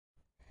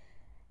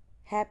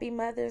Happy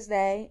Mother's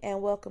Day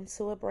and welcome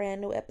to a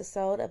brand new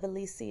episode of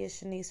Alicia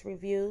Shanice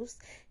Reviews.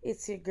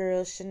 It's your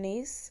girl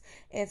Shanice,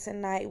 and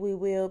tonight we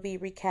will be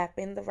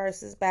recapping the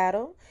Verzuz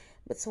battle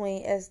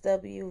between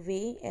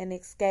SWV and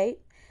Xscape.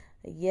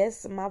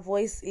 Yes, my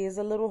voice is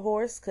a little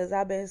hoarse because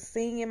I've been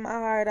singing my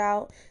heart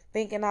out,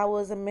 thinking I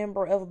was a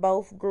member of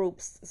both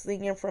groups,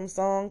 singing from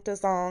song to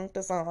song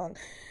to song.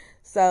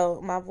 So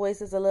my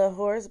voice is a little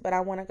hoarse, but I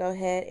want to go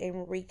ahead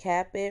and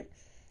recap it.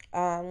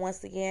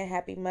 Once again,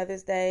 happy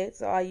Mother's Day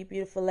to all you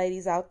beautiful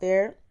ladies out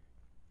there.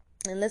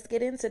 And let's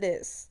get into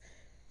this.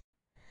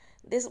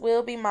 This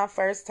will be my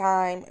first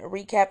time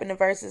recapping the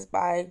Verzuz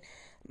by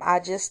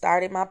I just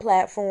started my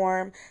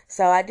platform,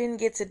 so I didn't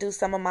get to do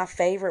some of my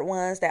favorite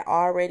ones that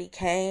already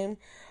came.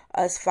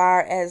 As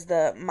far as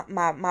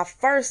my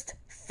first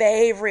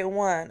favorite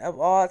one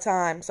of all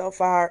time so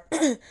far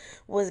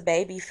was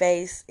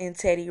Babyface and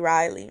Teddy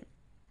Riley,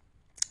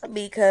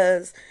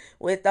 because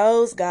with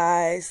those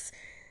guys,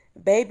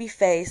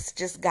 Babyface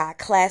just got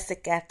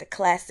classic after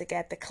classic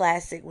after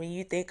classic. When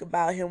you think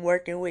about him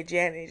working with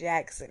Janet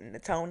Jackson, to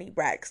Tony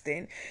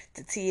Braxton,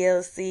 to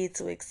TLC,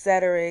 to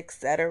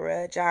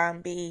etc.,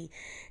 John B,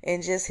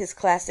 and just his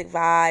classic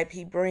vibe,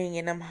 he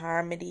bringing them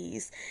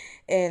harmonies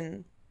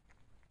and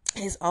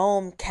his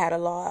own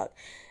catalog,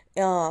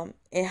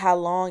 and how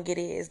long it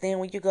is. Then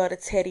when you go to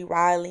Teddy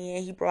Riley,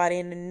 and he brought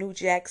in the New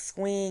Jack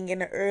Swing in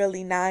the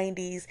early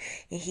 90s,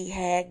 and he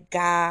had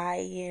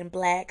Guy and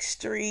Black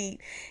Street.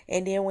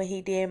 And then when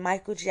he did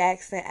Michael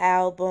Jackson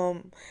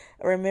album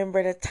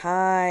Remember the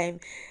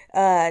Time,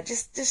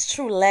 just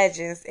true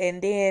legends.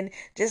 And then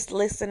just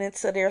listening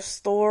to their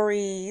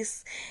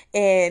stories,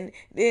 and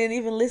then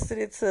even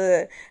listening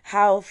to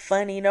how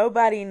funny,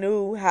 nobody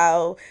knew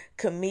how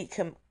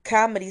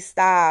comedy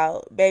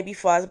style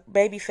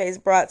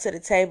Babyface brought to the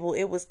table.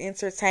 It was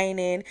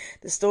entertaining,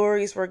 the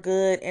stories were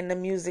good, and the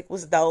music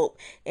was dope.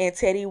 And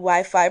Teddy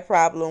Wi-Fi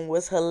Problem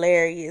was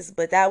hilarious,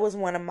 but that was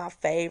one of my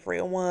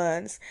favorite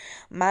ones.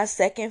 My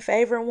second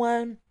favorite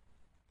one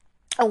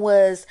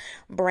was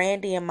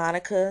Brandy and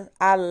Monica.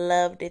 I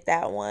loved it,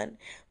 that one,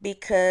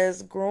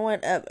 because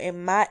growing up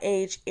in my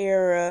age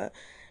era,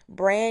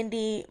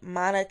 Brandy,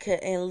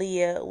 Monica, and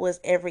Leah was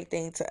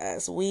everything to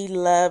us. We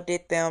loved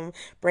it.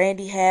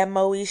 Brandy had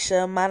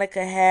Moesha,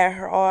 Monica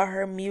had all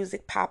her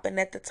music popping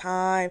at the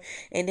time,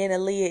 and then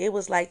Aaliyah. It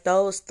was like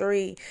those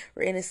three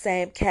were in the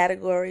same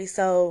category.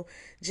 So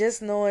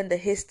just knowing the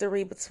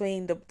history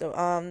between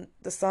the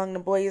song "The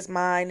Boy Is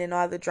Mine" and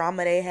all the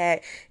drama they had,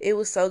 it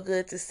was so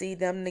good to see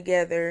them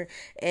together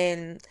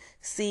and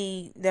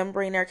see them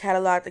bring their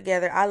catalog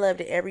together. I loved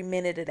it every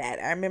minute of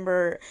that. I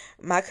remember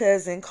my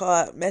cousin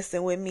called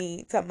messing with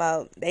me, talking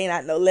about they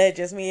not no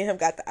legends. Me and him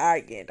got to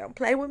arguing. Don't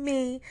play with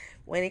me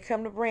when it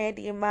come to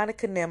Brandy and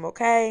Monica and them,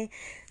 okay?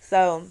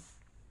 So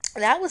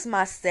that was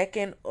my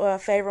second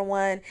favorite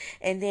one.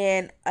 And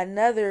then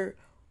another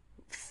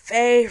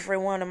favorite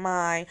one of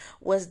mine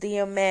was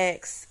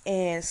DMX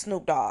and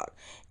Snoop Dogg.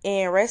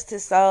 And rest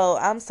his soul,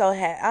 I'm so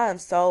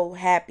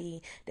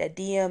happy that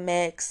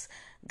DMX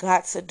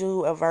got to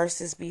do a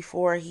Verzuz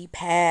before he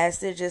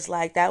passed. It's just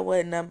like that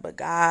wasn't nothing but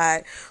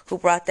God who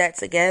brought that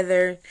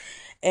together.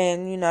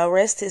 And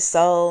rest his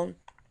soul.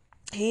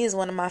 He is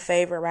one of my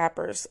favorite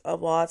rappers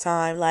of all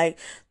time. Like,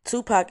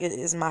 Tupac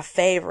is my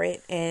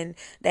favorite, and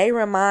they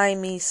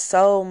remind me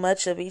so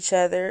much of each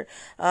other.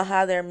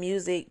 How their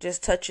music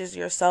just touches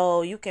your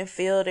soul. You can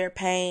feel their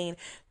pain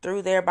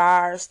through their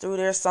bars, through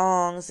their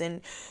songs, and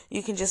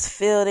you can just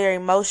feel their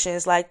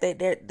emotions. Like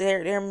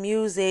their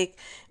music.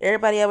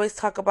 Everybody always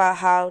talk about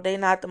how they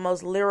not the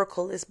most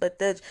lyricalist,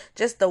 but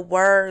just the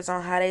words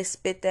on how they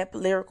spit that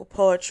lyrical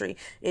poetry,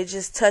 it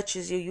just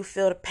touches you. You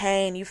feel the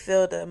pain, you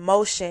feel the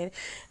emotion,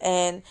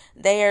 and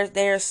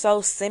they're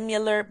so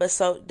similar, but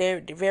so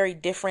they're very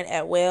different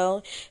as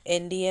well.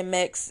 And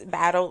DMX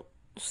battled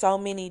so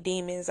many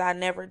demons. I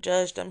never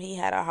judged him. He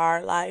had a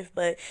hard life,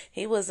 but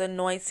he was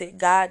anointed.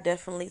 God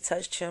definitely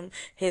touched him.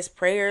 His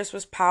prayers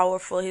was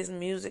powerful. His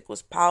music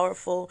was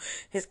powerful.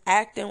 His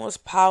acting was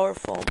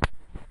powerful.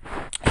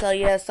 So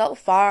yeah, so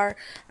far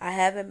I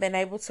haven't been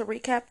able to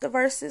recap the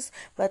Verzuz,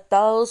 but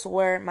those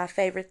were my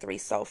favorite three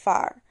so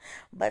far.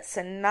 But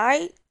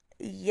tonight,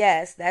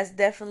 yes, that's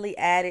definitely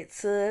added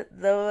to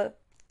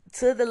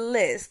the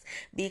list,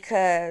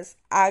 because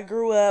I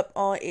grew up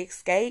on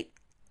Xscape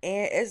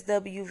and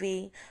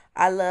SWV.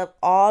 I love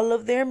all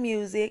of their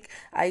music.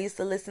 I used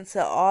to listen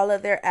to all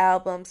of their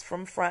albums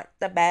from front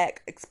to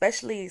back,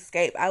 especially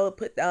Xscape. I would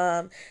put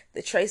the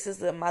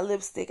Traces of My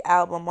Lipstick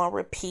album on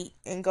repeat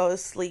and go to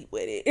sleep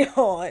with it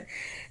on.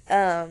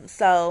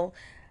 So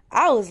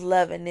I was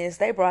loving this.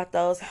 They brought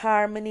those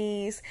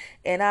harmonies,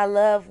 and I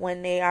love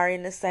when they are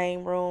in the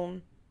same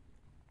room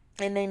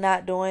and they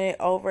not doing it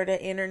over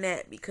the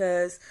internet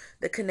because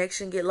the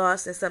connection get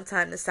lost and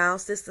sometimes the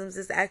sound systems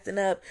is acting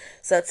up.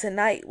 So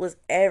tonight was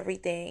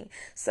everything.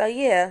 So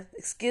yeah,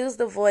 excuse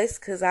the voice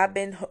because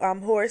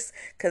I'm hoarse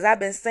because I've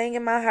been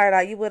singing my heart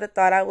out. You would have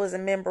thought I was a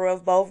member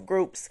of both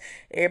groups.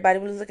 Everybody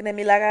was looking at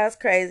me like I was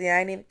crazy. I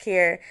didn't even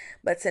care.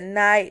 But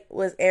tonight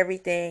was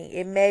everything.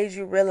 It made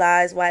you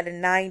realize why the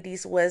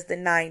 90s was the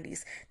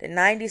 90s. The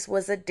 90s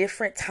was a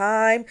different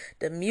time.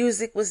 The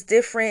music was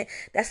different.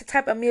 That's the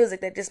type of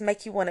music that just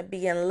make you want to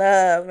be in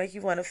love, make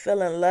you want to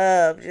feel in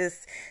love.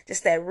 Just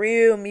that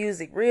real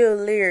music, real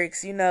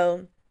lyrics, you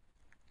know.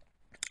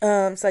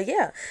 So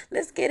yeah,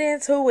 let's get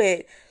into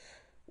it.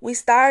 We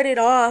started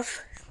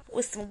off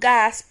with some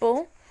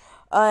gospel,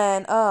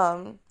 and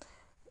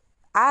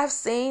I've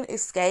seen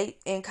Xscape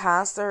in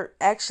concert.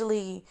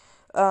 Actually,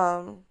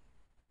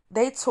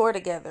 they tour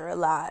together a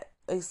lot.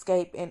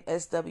 Xscape and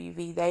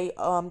SWV, they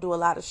do a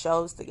lot of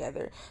shows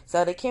together.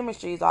 So the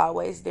chemistry is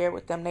always there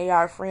with them. They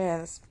are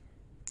friends.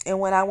 And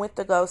when I went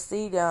to go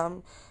see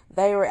them,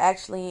 they were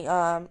actually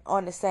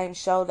on the same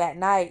show that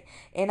night.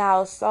 And I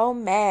was so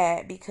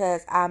mad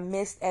because I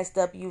missed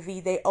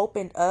SWV. They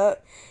opened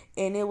up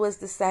and it was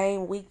the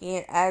same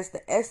weekend as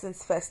the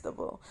Essence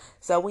Festival.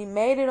 So we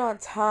made it on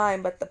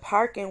time, but the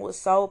parking was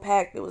so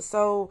packed. It was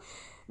so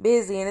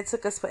busy and it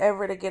took us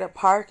forever to get a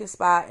parking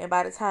spot. And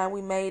by the time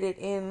we made it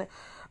in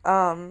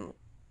the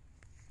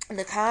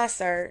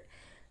concert,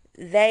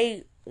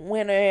 they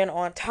went in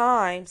on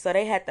time, so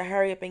they had to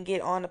hurry up and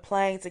get on the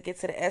plane to get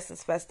to the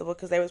Essence Festival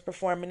because they was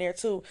performing there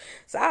too.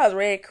 So I was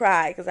ready to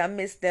cry because I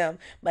missed them,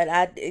 but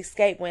I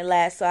Xscape went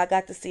last, so I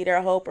got to see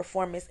their whole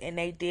performance, and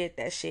they did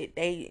that shit.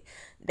 They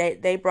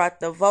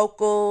brought the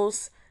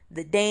vocals,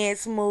 the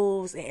dance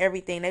moves, and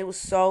everything. They was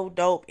so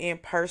dope in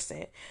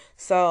person.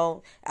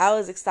 So I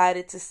was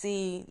excited to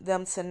see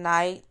them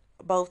tonight,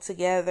 both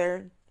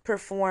together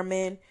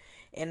performing,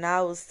 and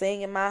I was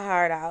singing my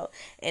heart out.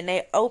 And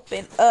they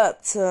opened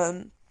up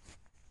to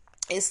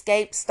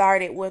Xscape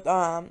started with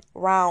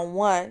round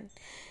one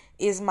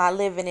is my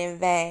living in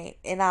vain,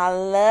 and I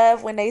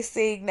love when they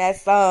sing that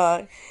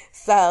song.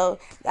 So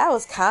that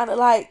was kind of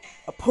like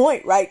a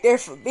point right there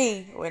for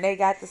me when they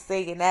got to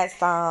singing that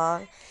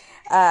song.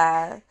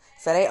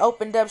 So they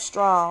opened up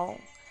strong,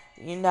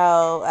 you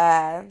know.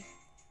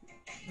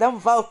 Them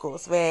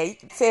vocals, man, you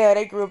can tell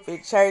they grew up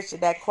in church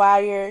and that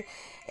choir.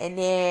 And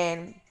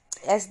then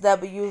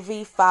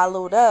SWV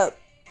followed up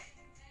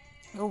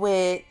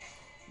with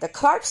the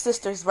Clark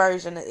Sisters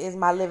version is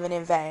My Living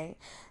in Vain.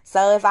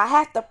 So if I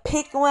have to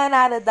pick one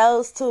out of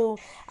those two,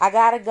 I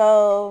gotta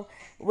go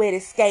with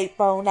Xscape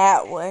on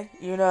that one.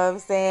 You know what I'm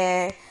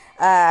saying?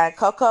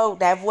 Coco,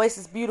 that voice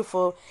is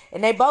beautiful,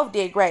 and they both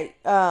did great.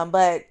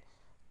 But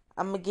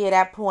I'm gonna give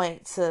that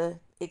point to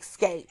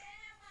Xscape.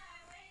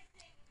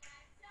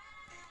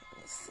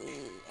 Let's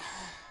see.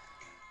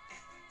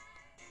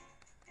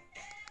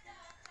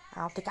 I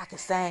don't think I can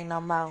sing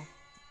no more.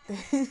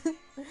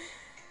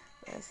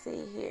 Let's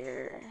see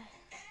here.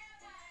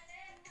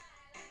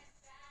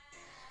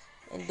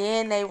 And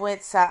then they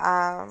went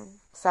to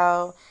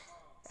so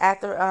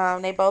after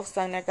they both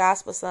sung their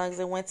gospel songs,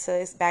 it went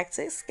to it's back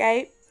to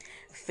Xscape.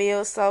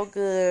 Feels so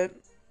good.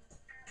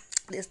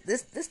 This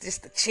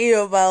just the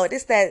chill mode.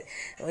 This that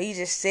when you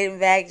just sitting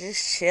back,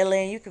 just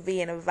chilling. You could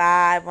be in a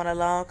vibe on a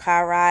long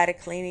car ride or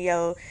cleaning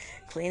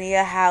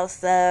your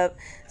house up.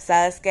 So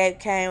Xscape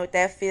came with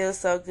that Feels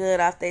So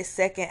Good off their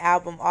second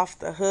album, Off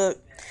the Hook.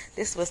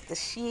 This was the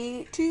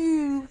shit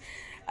too.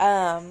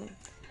 Then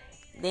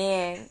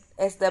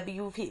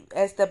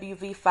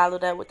SWV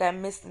followed up with that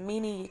Miss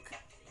Mini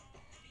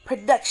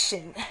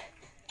production.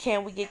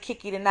 Can We Get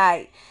Kicky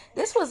Tonight?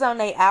 This was on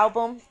their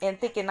album in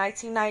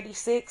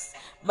 1996,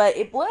 but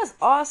it was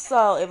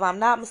also, if I'm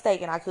not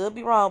mistaken, I could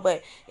be wrong,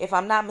 but if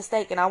I'm not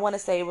mistaken, I want to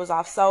say it was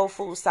off Soul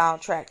Food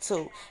soundtrack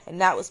too, and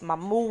that was my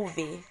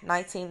movie,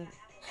 around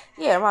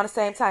the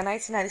same time,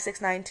 1996,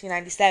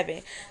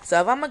 1997. So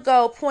if I'm gonna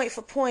go point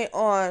for point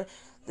on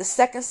the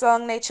second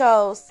song they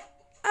chose,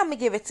 I'm gonna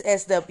give it to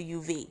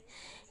SWV.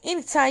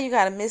 Anytime you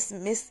got a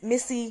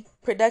Missy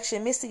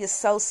production, Missy is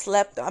so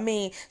slept. I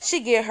mean,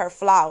 she get her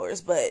flowers,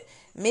 but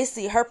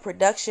Missy, her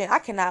production, I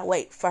cannot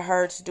wait for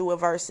her to do a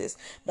versus.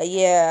 But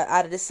yeah,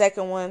 out of the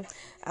second one,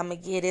 I'm gonna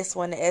give this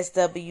one to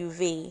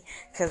SWV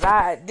because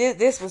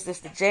this was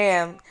just a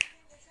jam.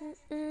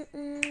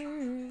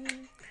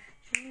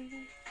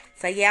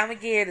 So yeah, I'm gonna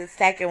give the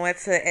second one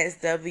to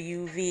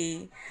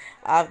SWV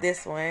of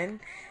this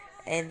one,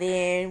 and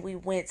then we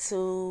went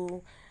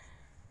to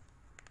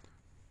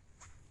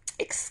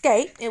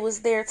Xscape. It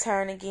was their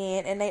turn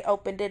again, and they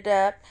opened it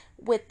up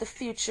with The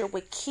Future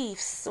with Keith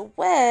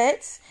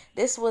Sweat.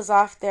 This was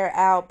off their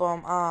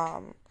album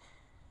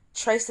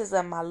Traces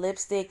of My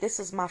Lipstick. This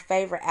was my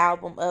favorite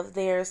album of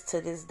theirs to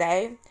this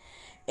day,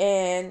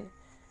 and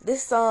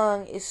this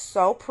song is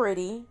so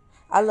pretty.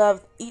 I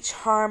love each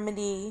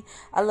harmony.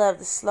 I love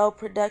the slow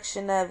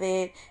production of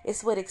it.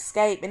 It's with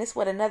Xscape, and it's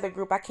with another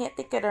group. I can't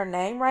think of their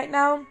name right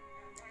now.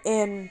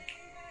 And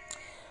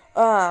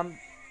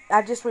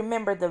I just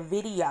remember the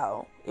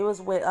video. It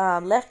was with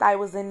Left Eye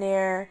was in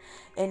there,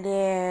 and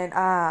then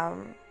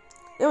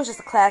it was just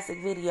a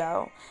classic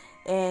video.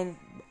 And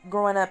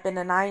growing up in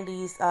the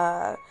 90s,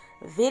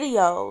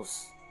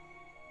 videos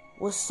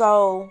was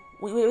so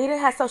we didn't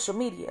have social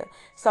media,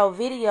 so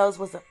videos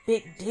was a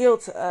big deal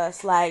to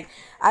us. Like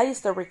I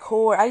used to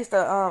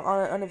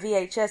on the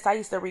VHS, I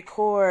used to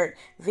record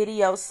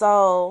Video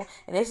Soul,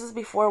 and this was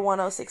before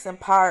 106 in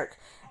Park.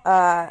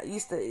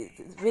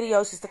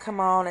 Videos used to come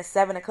on at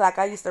 7 o'clock.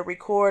 I used to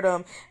record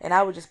them, and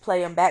I would just play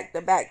them back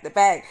to back to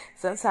back.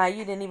 Sometimes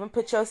you didn't even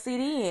put your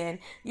CD in;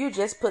 you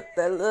just put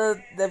the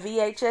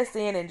VHS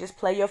in and just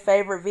play your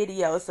favorite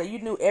video. So you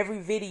knew every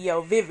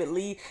video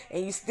vividly,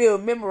 and you still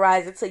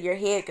memorize it to your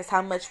head because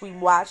how much we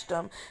watched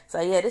them.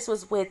 So yeah, this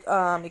was with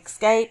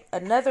Xscape,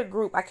 another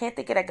group. I can't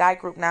think of that guy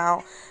group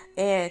now,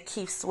 and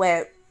Keith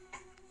Sweat.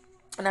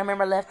 And I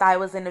remember Left Eye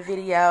was in the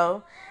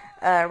video.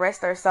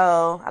 Rest her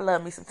soul. I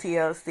love me some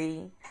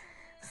TLC.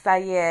 So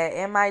yeah,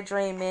 Am I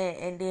Dreaming?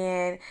 And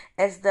then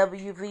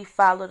SWV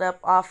followed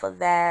up off of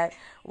that,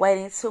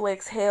 Waiting to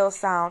Exhale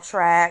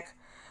soundtrack,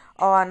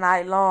 All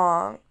Night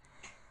Long.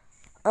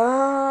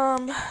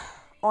 On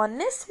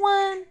this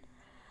one,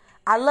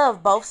 I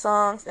love both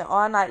songs, and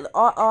All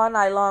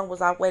Night Long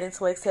was our Waiting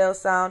to Exhale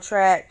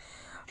soundtrack.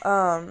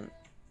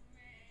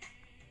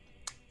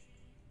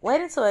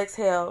 Waiting to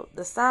Exhale,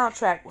 the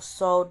soundtrack was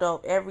so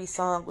dope. Every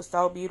song was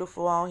so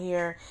beautiful on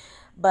here.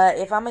 But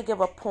if I'm going to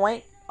give a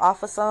point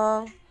off a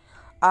song,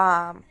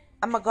 I'm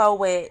going to go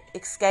with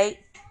Xscape,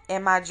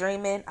 Am I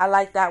Dreaming? I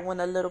like that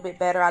one a little bit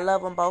better. I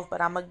love them both,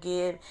 but I'm going to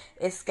give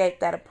Xscape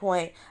that a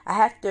point. I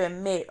have to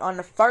admit, on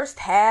the first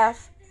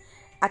half,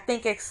 I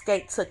think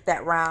Xscape took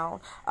that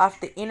round off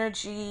the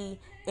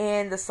energy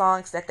and the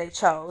songs that they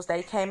chose.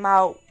 They came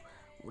out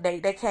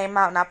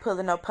not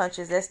pulling no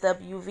punches.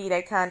 SWV,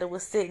 they kind of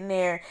was sitting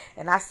there,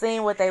 and I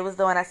seen what they was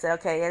doing. I said,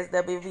 okay,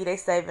 SWV, they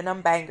saving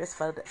them bangers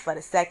for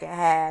the second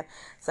half.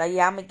 So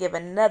yeah, I'm gonna give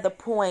another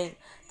point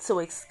to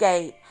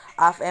Xscape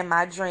off Am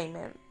I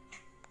Dreaming.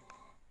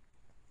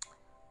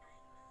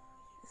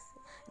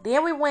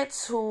 Then we went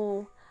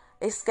to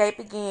Xscape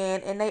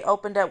again, and they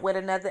opened up with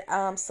another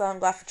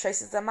song off of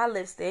Traces of My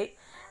Lipstick,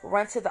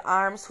 Run to the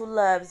Arms Who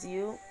Loves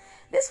You.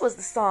 This was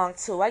the song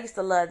too. I used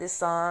to love this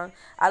song.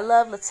 I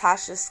love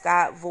Latasha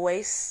Scott's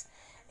voice,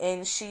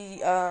 and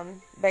she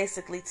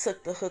basically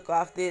took the hook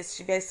off this.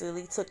 She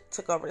basically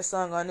took over the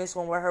song on this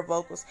one with her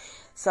vocals.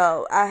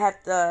 So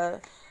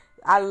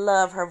I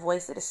love her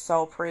voice. It is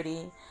so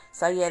pretty.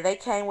 So yeah, they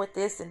came with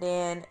this, and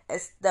then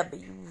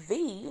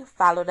SWV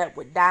followed up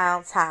with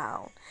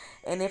Downtown.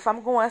 And if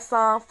I'm going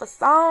song for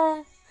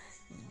song,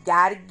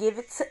 gotta give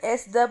it to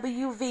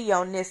SWV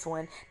on this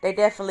one. They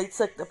definitely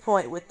took the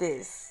point with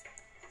this.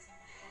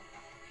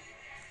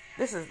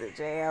 This is the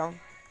jam.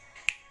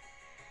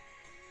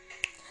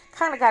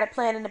 Kind of got it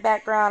playing in the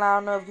background. I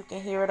don't know if you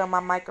can hear it on my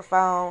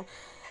microphone.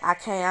 I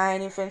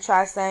ain't even finna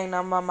try saying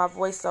no more. My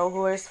voice so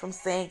hoarse from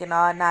singing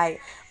all night.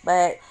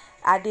 But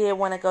I did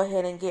want to go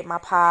ahead and get my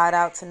pod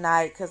out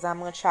tonight, because I'm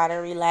going to try to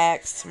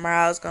relax.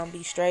 Tomorrow's going to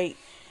be straight.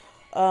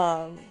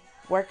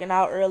 Working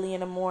out early in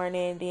the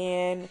morning.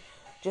 Then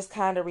just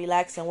kind of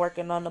relaxing,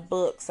 working on the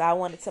book. So I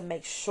wanted to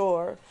make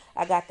sure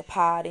I got the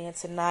pod in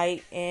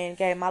tonight and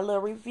gave my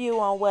little review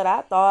on what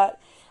I thought.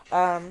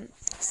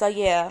 So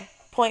yeah,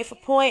 point for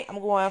point, I'm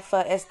going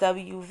for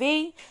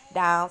SWV,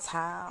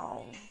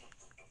 Downtown.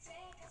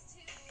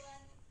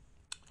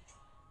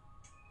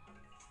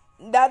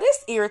 Now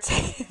this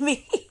irritated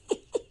me.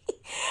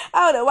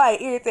 I don't know why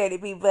it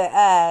irritated me, but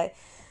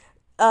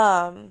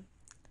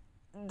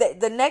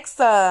the next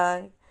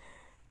song,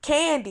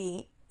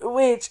 Candy,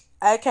 which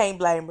I can't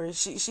blame her.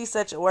 She's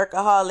such a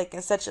workaholic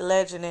and such a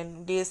legend,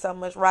 and did so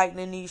much writing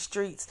in these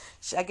streets.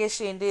 I guess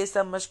she did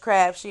so much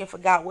craft, she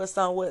forgot what's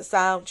on what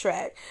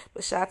soundtrack.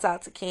 But shout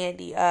out to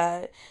Candy.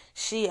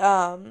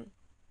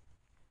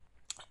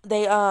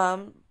 They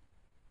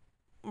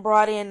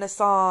brought in the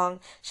song.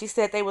 She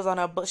said they was on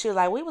a. She was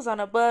like, we was on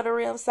a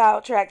Butterreal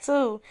soundtrack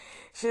too.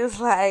 She was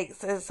like,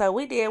 so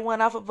we did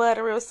one off a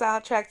Butterreal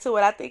soundtrack too.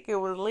 And I think it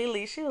was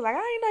Lily. She was like,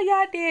 I didn't know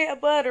y'all did a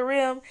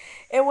Butterreal.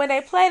 And when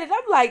they played it,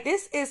 I'm like,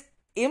 this is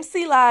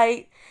MC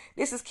Light.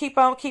 This is Keep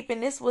On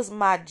Keeping. This was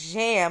my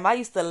jam. I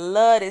used to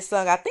love this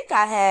song. I think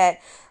I had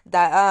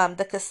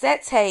the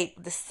cassette tape,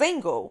 the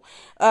single.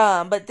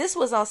 But this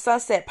was on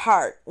Sunset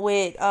Park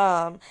with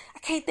I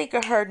can't think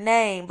of her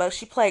name, but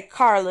she played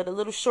Carla, the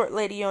little short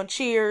lady on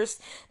Cheers.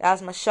 That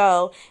was my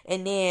show.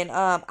 And then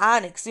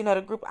Onyx,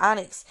 the group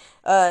Onyx,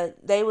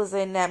 they was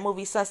in that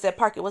movie Sunset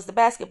Park. It was the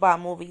basketball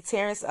movie.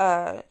 Terrence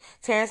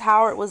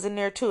Howard was in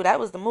there too. That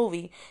was the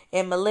movie.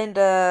 And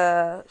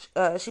Melinda,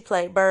 she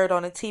played Bird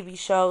on a TV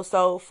show,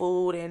 Soul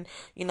Food, and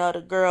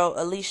the girl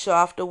Alicia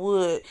off the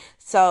Wood.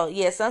 So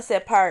yeah,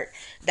 Sunset Park.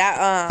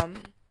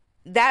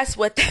 That's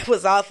what that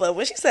was off of.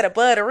 When she said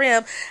Above the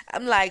Rim,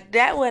 I'm like,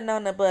 that wasn't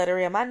on the Above the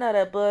Rim. I know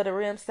the Above the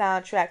Rim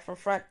soundtrack from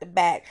front to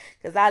back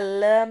because I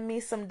love me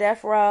some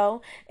Death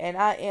Row and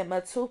I am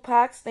a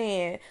Tupac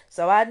stan.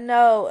 So I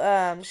know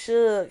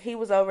Suge, he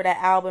was over that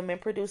album and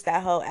produced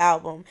that whole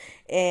album.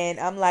 And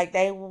I'm like,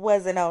 they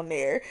wasn't on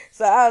there.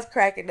 So I was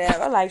cracking up.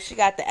 I'm like, she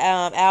got the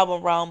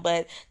album wrong,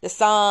 but the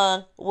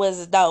song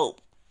was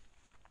dope.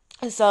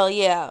 So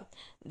yeah,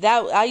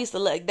 that I used to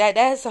look that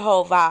that's the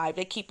whole vibe.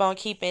 They keep on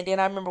keeping. Then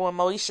I remember when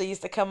Moesha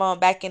used to come on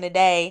back in the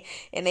day,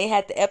 and they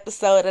had the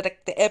episode of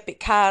the Epic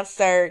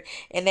concert,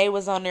 and they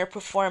was on there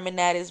performing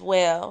that as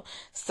well.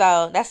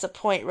 So that's a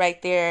point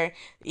right there.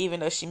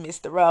 Even though she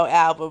missed the Road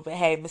album, but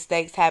hey,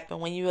 mistakes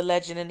happen when you a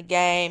legend in the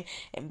game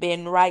and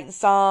been writing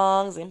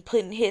songs and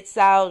putting hits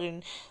out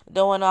and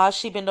doing all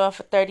she been doing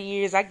for 30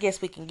 years. I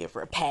guess we can give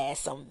her a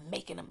pass on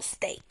making a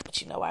mistake. But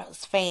you know,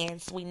 us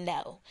fans, we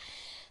know.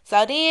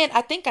 So then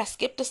I think I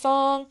skipped a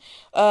song.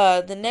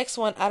 The next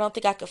one I don't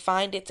think I could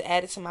find it to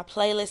add it to my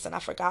playlist, and I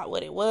forgot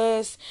what it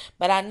was.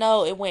 But I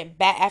know it went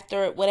back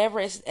after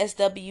whatever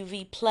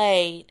SWV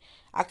played.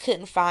 I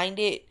couldn't find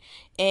it,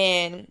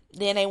 and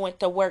then they went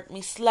to Work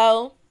Me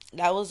Slow.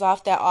 That was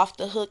off that Off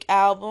the Hook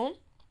album.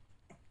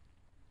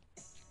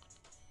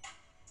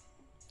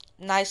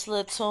 Nice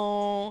little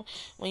tune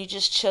when you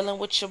just chilling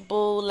with your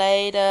boo,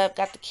 laid up,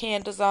 got the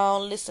candles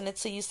on, listening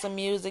to you some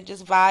music,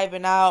 just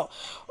vibing out.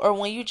 Or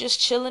when you just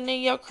chilling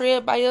in your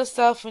crib by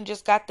yourself and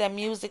just got that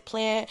music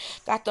playing,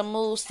 got the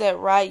mood set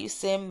right, you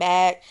sitting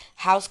back,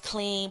 house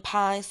clean,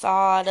 pine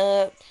sawed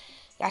up,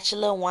 got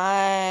your little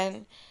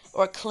wine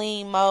or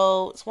clean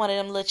mode. It's one of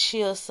them little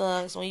chill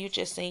songs when you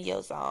just in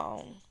your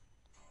zone.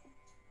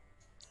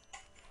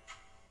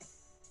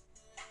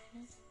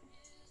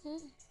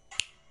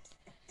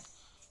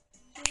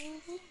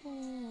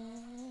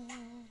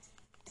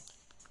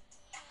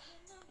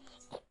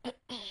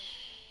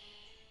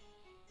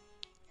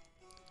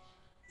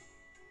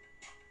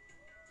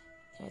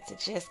 To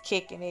just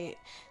kicking it.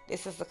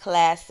 This is a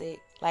classic.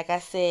 Like I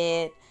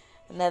said,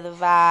 another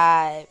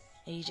vibe.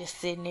 And you just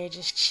sitting there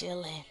just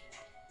chilling.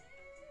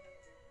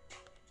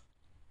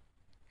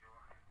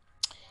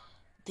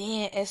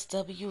 Then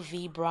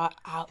SWV brought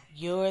out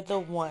You're the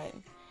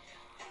One.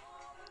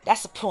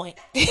 That's a point.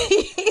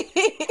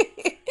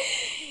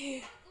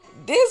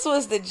 This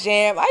was the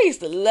jam. I used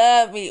to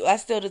love me. I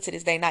still do to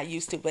this day, not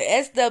used to, but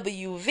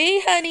SWV,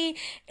 honey,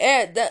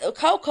 the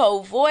Coco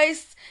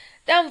voice,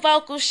 them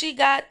vocals she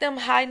got, them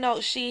high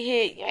notes she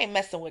hit. You ain't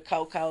messing with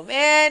Coco,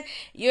 man.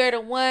 You're the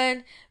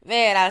one.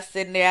 Man, I was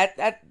sitting there.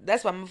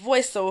 That's why my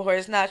voice so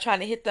hoarse, not trying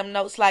to hit them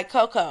notes like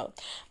Coco.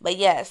 But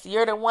yes,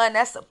 You're the One.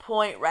 That's a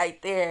point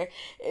right there.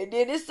 And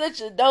then it's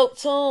such a dope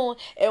tune.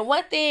 And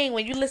one thing,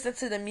 when you listen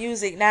to the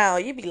music now,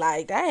 you be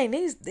like, dang,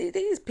 these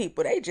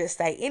people, they just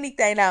say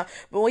anything now.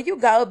 But when you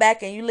go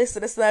back and you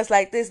listen to songs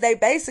like this, they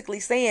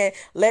basically saying,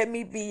 let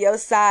me be your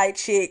side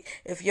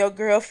chick. If your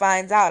girl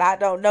finds out I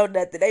don't know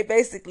nothing, they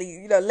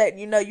basically, letting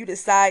you know you the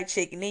side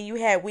chick. And then you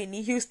had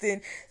Whitney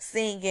Houston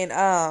singing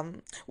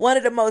one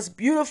of the most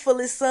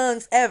beautifulest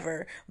songs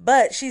ever,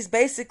 but she's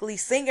basically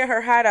singing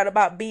her heart out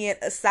about being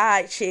a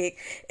side chick.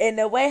 And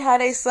the way how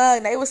they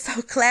sung, they was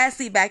so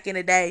classy back in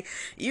the day.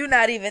 You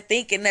not even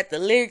thinking that the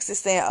lyrics is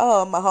saying,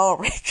 oh, I'm a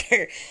home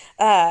wrecker.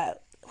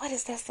 What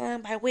is that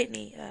song by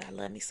Whitney? I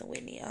love me some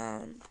Whitney.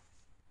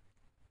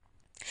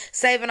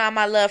 Saving all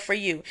my love for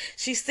you.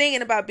 She's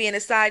singing about being a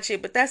side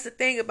chick, but that's the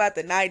thing about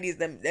the 90s,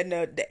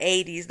 the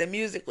 80s. The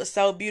music was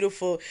so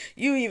beautiful.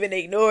 You even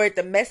ignored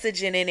the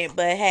messaging in it,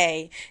 but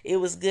hey, it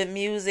was good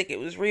music. It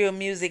was real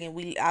music,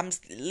 and I'm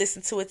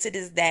listening to it to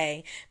this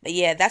day. But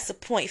yeah, that's a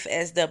point for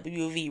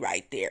SWV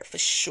right there for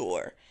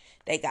sure.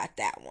 They got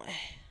that one.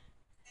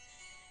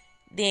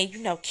 Then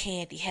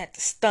Candy had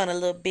to stun a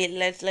little bit.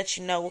 Let's let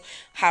you know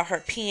how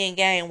her pen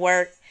game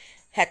worked.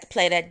 Had to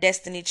play that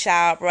Destiny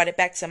Child. Brought it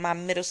back to my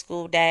middle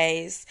school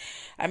days.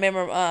 I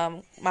remember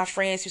my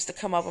friends used to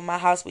come over my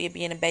house. We'd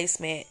be in the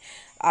basement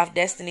off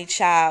Destiny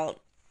Child.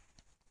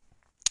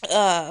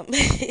 Um,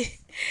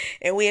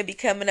 and we'd be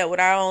coming up with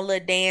our own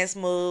little dance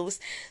moves.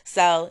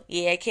 So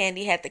yeah,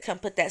 Candy had to come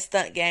put that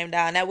stunt game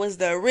down. That was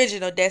the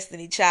original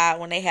Destiny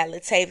Child when they had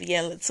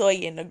Latavia and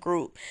Latoya in the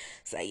group.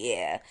 So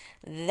yeah,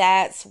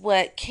 that's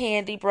what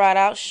Candy brought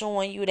out,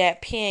 showing you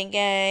that pen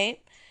game.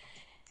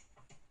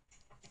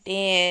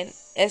 Then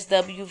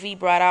SWV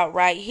brought out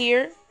Right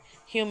Here,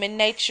 Human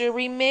Nature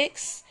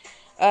remix.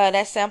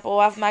 That sample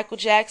off Michael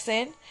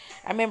Jackson.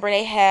 I remember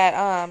they had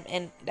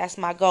and that's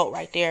my GOAT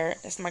right there.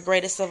 That's my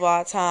greatest of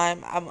all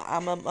time. I'm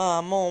a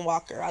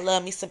moonwalker. I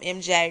love me some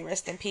MJ.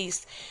 Rest in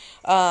peace.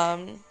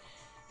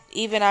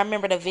 Even I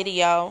remember the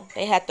video.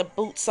 They had the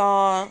boots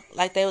on,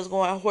 like they was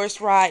going horse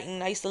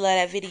riding. I used to love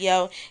that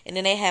video. And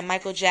then they had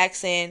Michael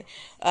Jackson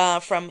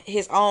from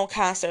his own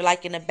concert,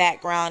 like in the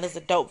background. It's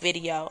a dope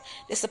video.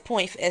 It's a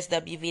point for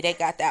SWV. They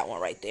got that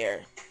one right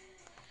there.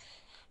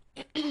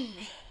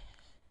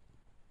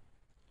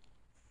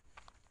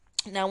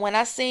 Now, when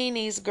I seen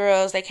these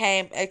girls,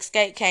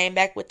 Xscape came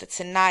back with the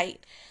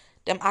Tonight,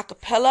 them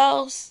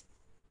acapellas.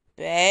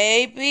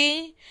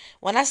 Baby,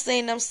 when I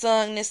seen them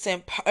sung this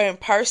in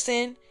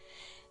person,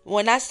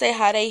 when I say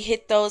how they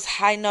hit those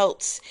high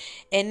notes,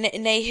 and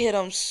they hit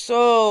them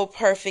so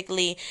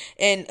perfectly,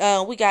 and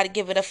we got to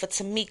give it up for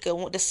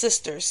Tamika, the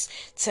sisters.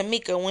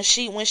 Tamika, when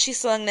she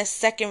sung that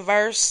second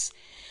verse,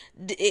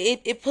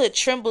 it put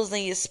trembles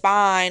in your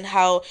spine.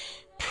 How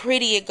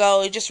pretty it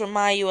go. It just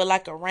remind you of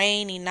like a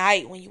rainy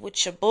night when you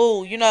with your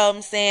boo. You know what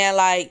I'm saying?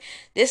 Like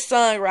this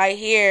song right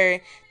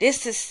here,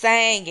 this is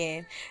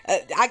singing.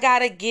 I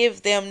gotta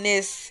give them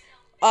this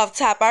off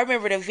top. I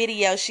remember the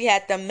video. She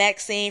had the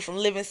Maxine from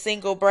Living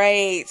Single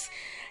braids.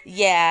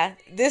 Yeah,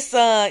 this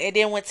song, and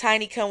then when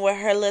Tiny come with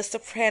her little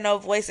soprano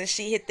voice and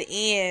she hit the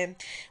end,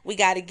 we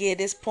gotta give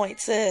this point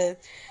to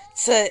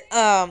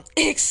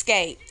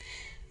Xscape.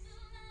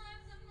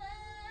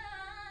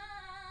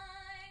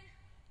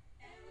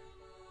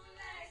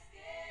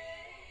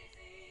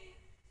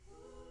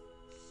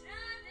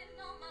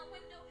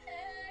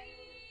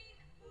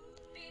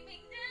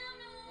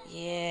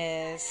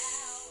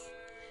 Yes.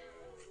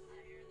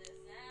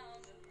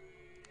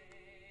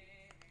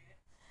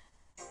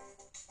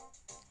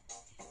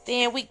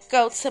 Then we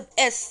go to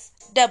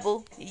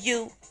SWV.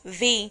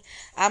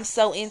 I'm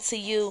so into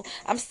you.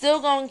 I'm still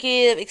gonna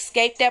give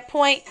Xscape that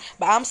point,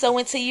 but I'm so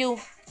into you.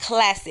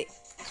 Classic.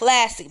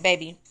 Classic,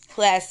 baby.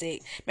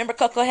 Classic. Remember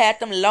Coco had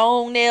them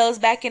long nails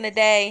back in the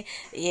day?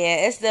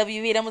 Yeah,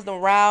 SWV, them was the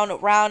round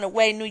the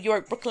way New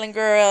York, Brooklyn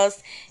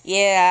girls.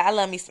 Yeah, I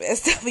love me some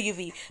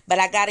SWV. But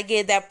I gotta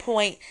give that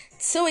point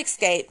to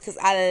Xscape because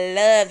I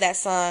love that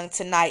song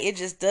tonight. It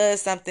just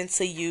does something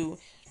to you.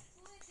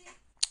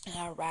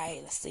 All right,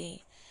 let's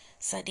see.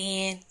 So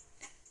then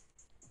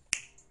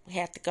we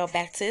have to go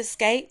back to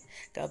Xscape.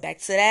 Go back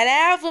to that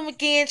album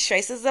again.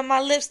 Traces of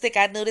My Lipstick.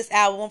 I knew this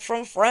album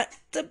from front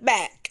to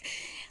back.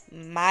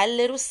 My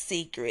Little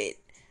Secret.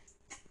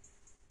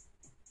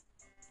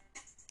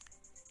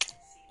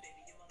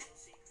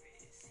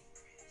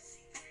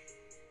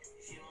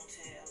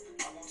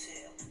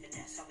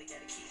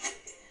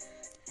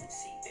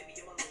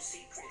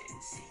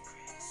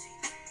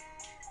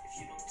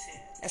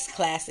 That's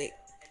classic.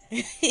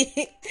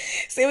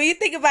 See, when you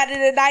think about it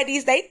in the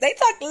 90s, they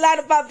talked a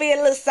lot about being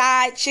a little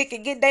side chick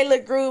and getting their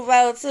little groove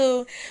on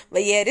too.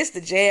 But yeah, this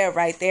the jam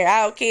right there.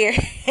 I don't care.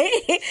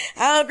 I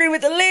don't agree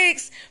with the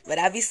lyrics, but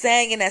I be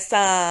singing that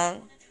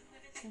song.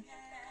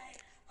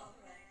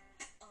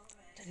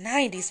 The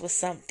 90s was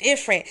something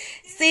different.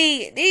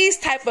 See, these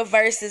type of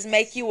verses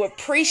make you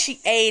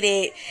appreciate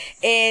it.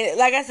 And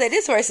like I said,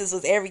 this verses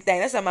was everything.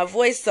 That's why my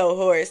voice so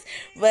hoarse.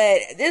 But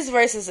this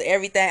verses was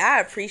everything. I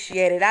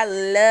appreciate it. I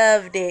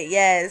loved it.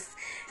 Yes.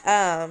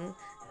 Um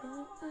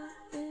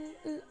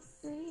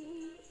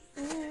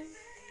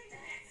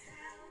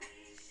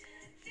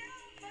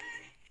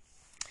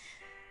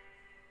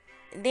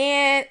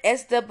then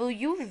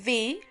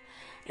SWV,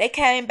 they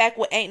came back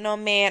with Ain't No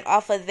Man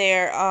off of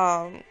their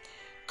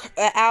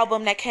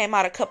album that came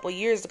out a couple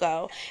years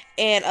ago,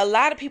 and a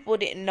lot of people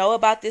didn't know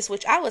about this,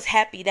 which I was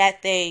happy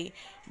that they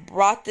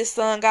brought this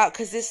song out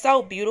because it's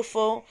so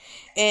beautiful.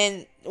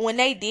 And when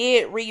they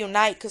did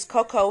reunite, because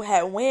Coco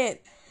had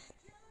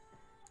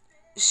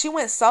she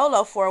went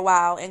solo for a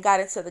while and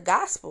got into the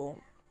gospel.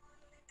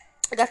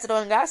 I got to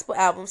doing a gospel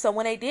album. So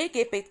when they did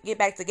get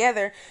back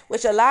together,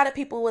 which a lot of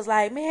people was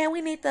like, man, we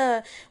need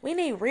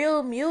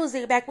real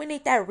music back. We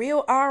need that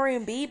real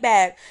R&B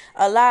back.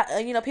 A lot,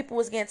 people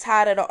was getting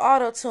tired of the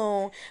auto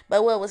tune.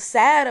 But what was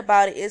sad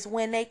about it is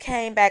when they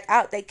came back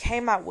out, they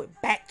came out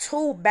with back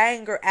two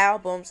banger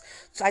albums.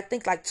 So I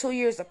think like 2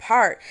 years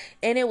apart,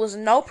 and it was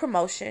no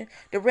promotion.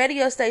 The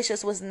radio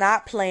stations was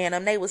not playing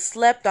them. They was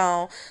slept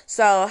on.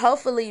 So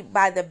hopefully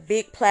by the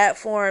big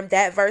platform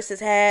that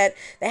Verzuz had,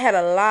 they had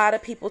a lot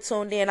of people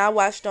tuned in. I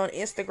watched on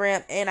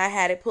Instagram and I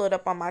had it pulled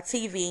up on my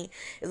TV.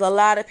 There's a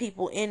lot of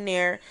people in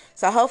there.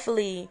 So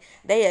hopefully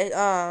they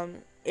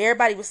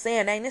everybody was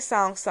saying, "Ain't this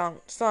song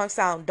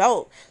sound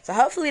dope?" So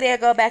hopefully they'll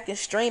go back and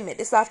stream it.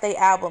 This off their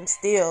album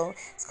still.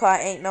 It's called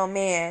Ain't No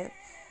Man.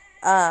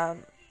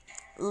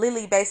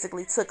 Lily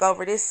basically took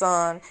over this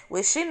song,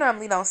 which she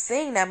normally don't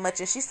sing that much,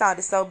 and she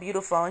sounded so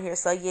beautiful on here.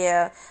 So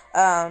yeah,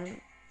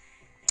 I'm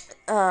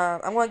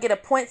gonna get a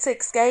point to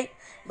Xscape,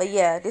 but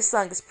yeah, this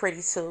song is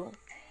pretty too.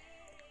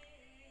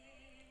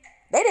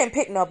 They didn't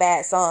pick no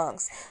bad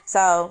songs,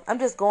 so I'm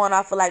just going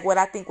off of like what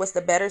I think was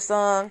the better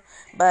song.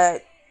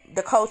 But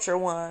the culture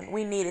one,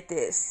 we needed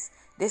this.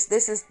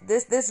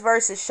 This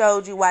verse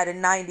showed you why the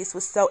 90s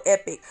was so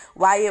epic,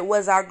 why it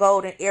was our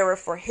golden era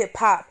for hip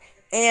hop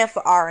and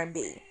for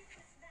R&B.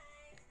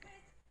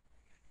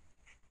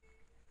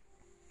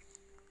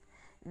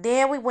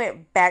 Then we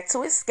went back to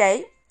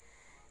Xscape.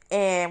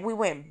 And we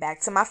went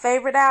back to my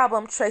favorite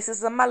album,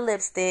 Traces of My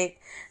Lipstick.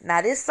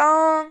 Now this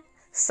song,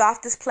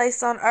 Softest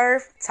Place on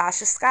Earth,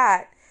 Tasha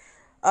Scott.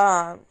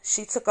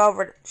 She took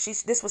over.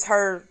 This was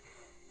her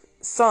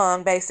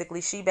song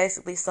basically. She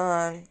basically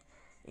sung,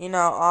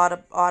 all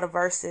the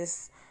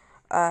verses.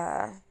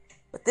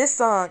 But this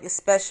song is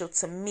special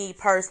to me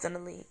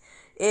personally.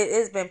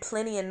 It's been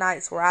plenty of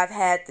nights where I've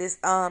had this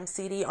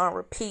CD on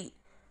repeat,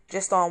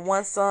 just on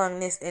one song.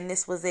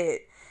 This was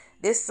it.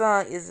 This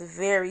song is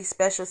very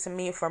special to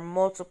me for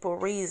multiple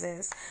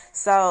reasons.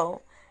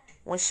 So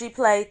when she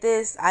played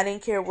this, I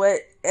didn't care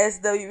what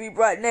SWV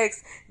brought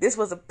next. This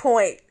was a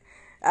point.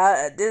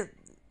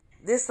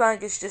 This song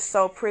is just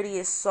so pretty.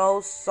 It's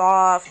so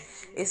soft.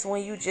 It's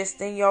when you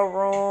just in your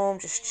room,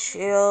 just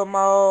chill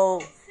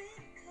mode.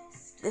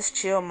 This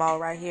chill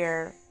mode right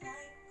here.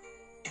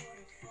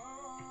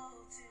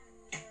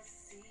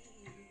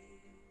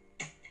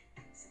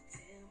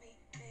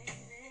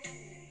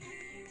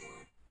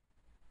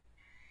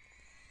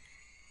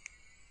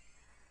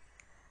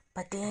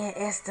 But then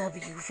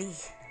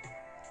SWV,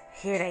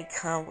 here they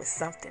come with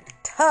something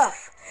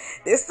tough.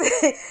 This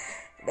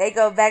they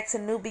go back to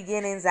New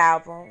Beginnings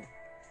album.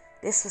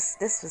 This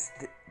was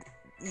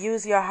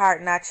Use Your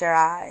Heart, Not Your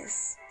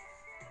Eyes.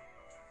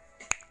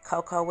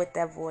 Coco with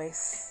that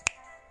voice.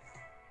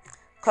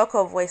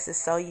 Coco voice is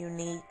so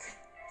unique.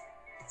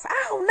 So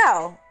I don't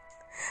know.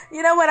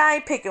 You know what? I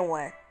ain't picking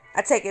one.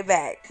 I take it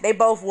back. They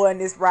both won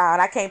this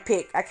round. I can't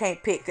pick.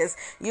 Because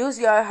Use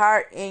Your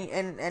Heart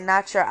and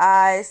Not Your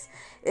Eyes.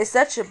 It's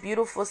such a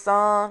beautiful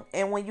song.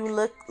 And when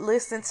you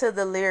listen to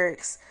the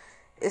lyrics,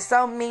 it's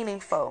so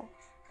meaningful.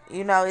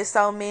 You know, it's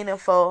so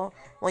meaningful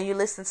when you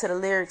listen to the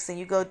lyrics and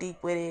you go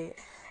deep with it.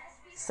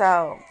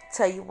 So,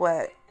 tell you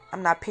what,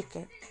 I'm not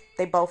picking.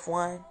 They both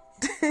won.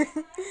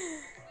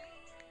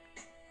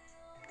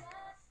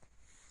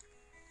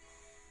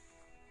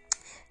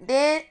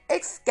 Then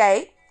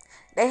Xscape.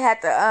 They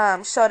had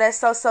to show that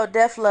So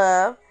Def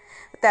Love.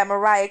 That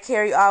Mariah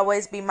Carey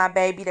Always Be My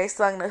Baby. They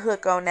sung the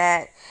hook on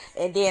that.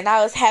 And then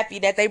I was happy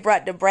that they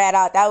brought the Brat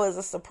out. That was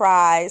a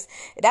surprise.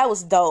 That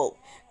was dope.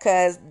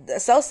 Cause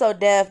So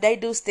Def, they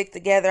do stick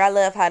together. I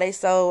love how they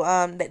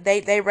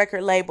they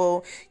record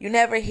label. You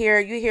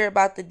hear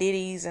about the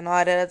Diddy's and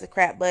all that other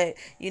crap, but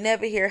you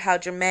never hear how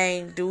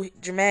Jermaine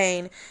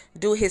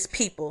do his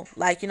people.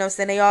 Like, you know what I'm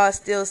saying? They all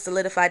still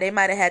solidified. They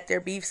might have had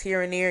their beefs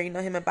here and there, you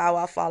know, him and Bow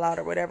Wow fall out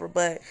or whatever,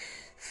 but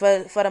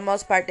for the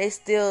most part, they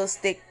still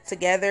stick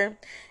together.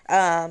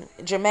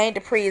 Jermaine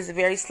Dupri is a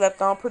very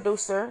slept on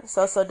producer.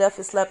 So Def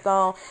is slept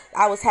on.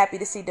 I was happy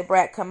to see the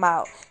Brat come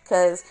out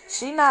because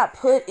she not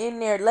put in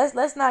there.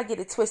 Let's not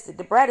get it twisted.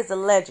 The Brat is a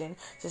legend.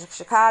 She's a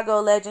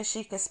Chicago legend.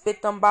 She can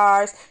spit them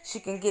bars. She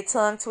can get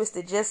tongue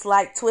twisted just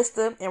like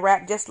Twista and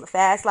rap just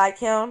fast like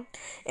him.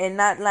 And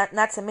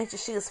not to mention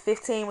she was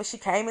 15 when she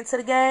came into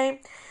the game.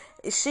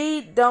 She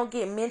don't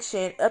get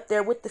mentioned up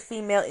there with the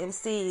female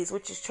MCs,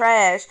 which is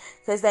trash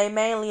because they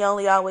mainly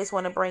only always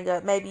want to bring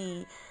up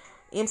maybe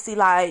MC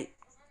like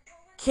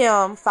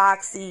Kim,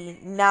 Foxy,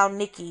 now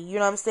Nicki, you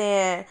know what I'm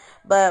saying?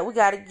 But we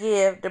got to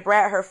give the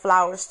Brat her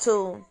flowers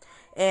too.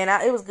 And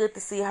it was good to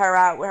see her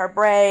out with her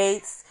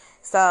braids.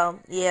 So,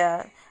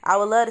 yeah, I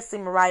would love to see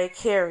Mariah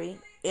Carey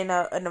in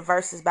a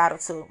Verzuz battle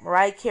too.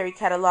 Mariah Carey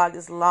catalog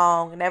is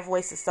long and that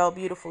voice is so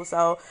beautiful.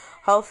 So,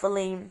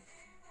 hopefully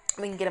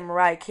we can get a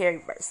Mariah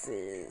Carey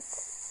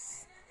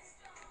Verzuz.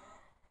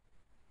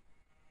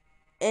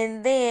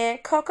 And then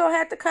Coco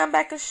had to come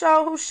back and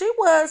show who she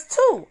was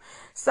too.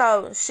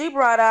 So she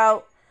brought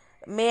out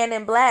Man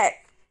in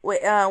Black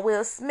with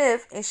Will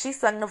Smith, and she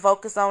sung the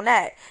vocals on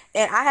that.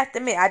 And I have to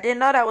admit, I didn't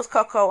know that was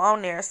Coco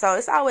on there. So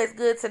it's always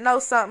good to know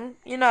something,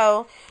 you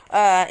know.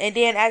 And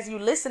then as you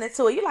listening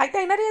to it, you like,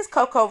 dang, that is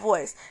Coco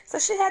voice. So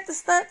she had to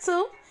stunt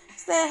too,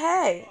 saying,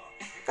 hey,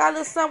 got a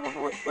little something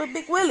with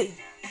Big Willie.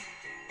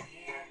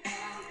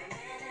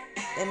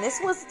 And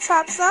this was the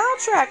top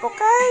soundtrack,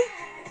 okay?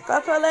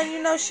 Coco letting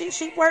you know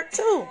she worked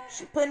too.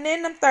 She putting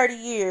in them 30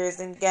 years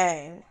in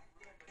game.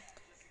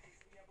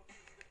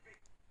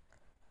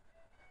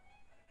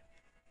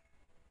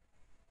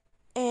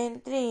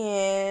 And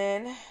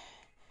then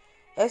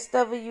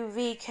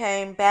SWV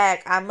came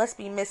back. I must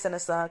be missing a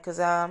song because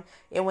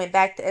it went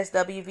back to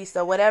SWV.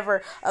 So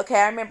whatever. Okay,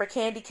 I remember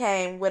Candy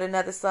came with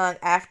another song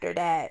after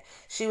that.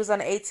 She was on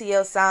the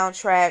ATL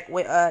soundtrack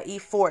with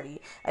E40.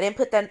 I didn't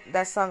put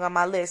that song on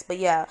my list, but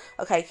yeah.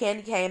 Okay,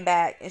 Candy came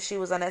back and she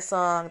was on that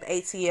song, the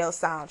ATL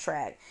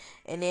soundtrack.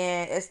 And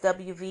then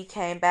SWV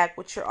came back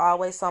with You're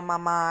Always on My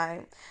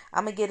Mind.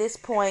 I'm gonna give this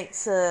point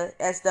to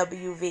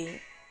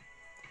SWV.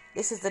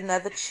 This is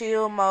another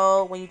chill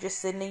mode when you're just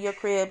sitting in your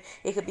crib.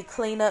 It could be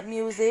clean up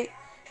music.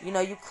 You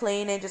know, you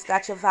cleaning, just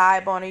got your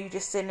vibe on, or you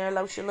just sitting there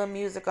with your little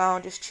music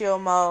on, just chill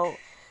mode.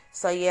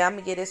 So yeah, I'm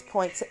gonna give this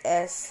point to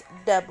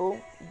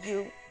SWV.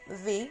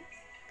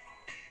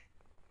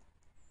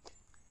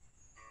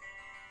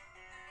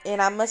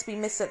 And I must be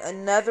missing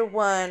another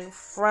one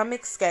from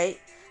Xscape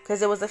because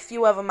there was a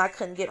few of them I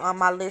couldn't get on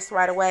my list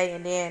right away,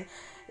 and then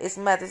it's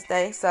Mother's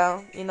Day,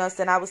 so, you know what I'm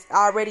saying, I was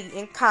already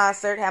in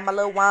concert, had my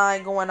little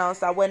wine going on,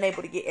 so I wasn't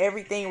able to get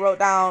everything wrote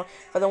down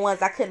for the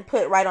ones I couldn't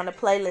put right on the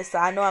playlist, so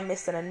I know I'm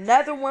missing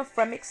another one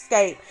from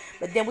Xscape,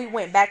 but then we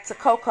went back to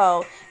Coco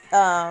with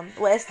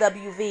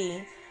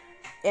SWV,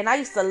 and I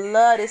used to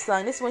love this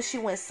song. This one she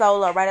went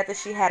solo right after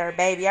she had her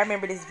baby. I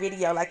remember this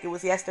video like it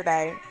was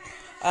yesterday.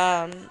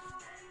 Kind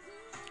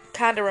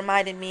of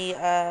reminded me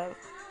of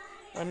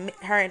when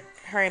her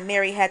and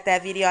Mary had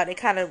that video.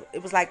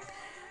 It was like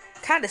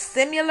kind of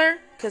similar,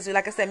 because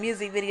like I said,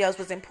 music videos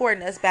was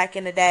important to us back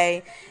in the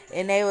day,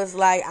 and they was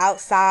like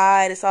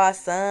outside, it's all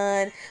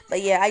sun.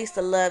 But yeah, I used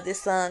to love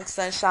this song,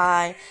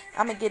 Sunshine.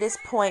 I'm gonna get this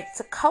point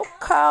to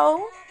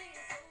Coco.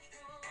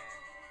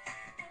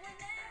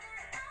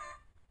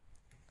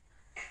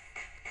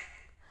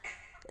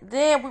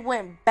 Then we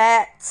went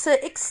back to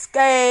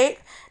Xscape.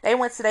 They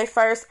went to their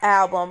first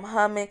album,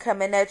 Humming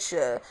Coming At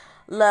You,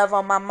 Love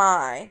on My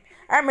Mind.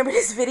 I remember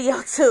this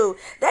video too.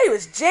 They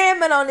was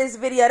jamming on this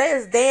video. They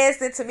was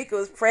dancing. Tamika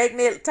was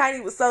pregnant.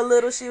 Tiny was so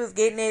little, she was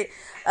getting it.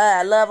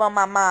 Love on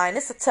My Mind.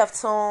 It's a tough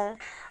tune.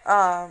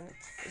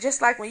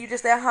 Just like when you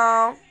just at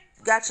home,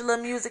 got your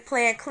little music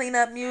playing, clean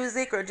up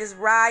music, or just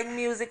ride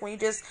music when you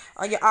just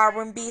on your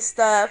R&B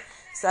stuff.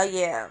 So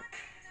yeah.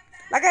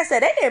 Like I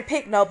said, they didn't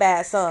pick no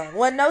bad song.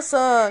 Wasn't no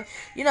song,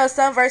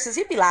 some verses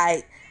you'd be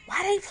like,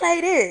 why they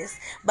play this?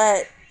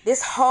 But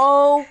this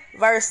whole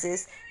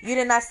verses, you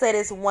did not say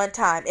this one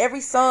time.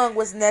 Every song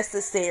was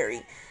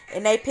necessary.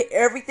 And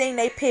everything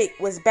they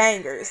picked was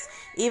bangers.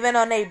 Even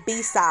on their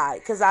B-side.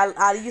 Because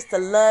I used to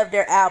love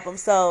their album.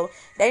 So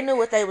they knew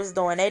what they was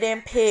doing. They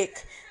didn't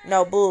pick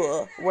no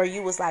bull where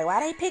you was like, why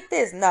they pick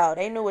this? No,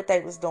 they knew what they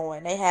was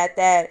doing. They had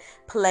that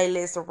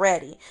playlist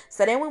ready.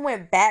 So then we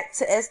went back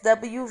to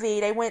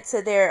SWV. They went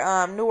to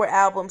their newer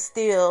album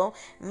Still,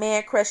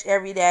 Man Crush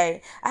Every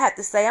Day. I have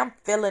to say, I'm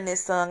feeling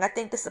this song. I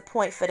think this is a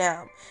point for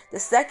them. The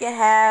second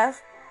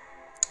half,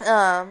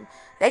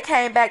 they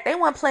came back. They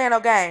weren't playing no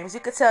games. You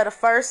could tell the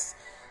first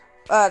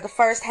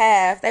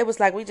half, they was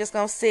like, we just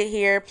gonna sit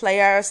here,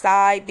 play our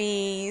side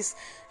B's,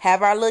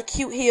 have our little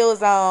cute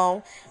heels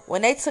on.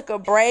 When they took a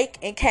break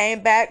and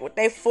came back with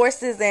their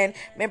forces, and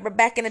remember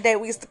back in the day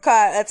we used to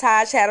call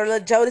Taj had her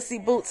little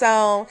Jodeci boots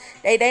on.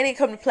 They didn't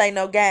come to play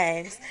no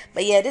games.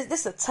 But yeah, this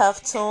is a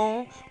tough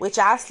tune, which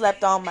I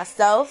slept on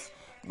myself.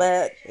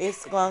 But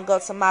it's gonna go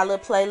to my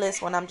little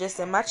playlist when I'm just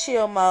in my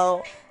chill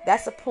mode.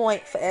 That's a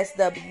point for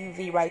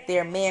SWV right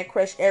there. Man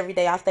Crush Every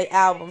Day off their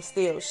album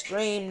Still.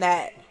 Stream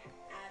that.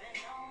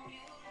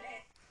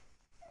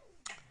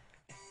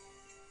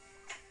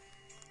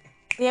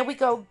 Then we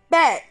go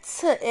back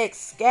to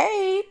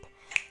Xscape.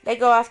 They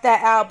go off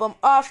that album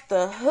Off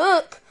the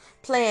Hook,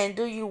 playing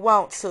Do You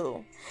Want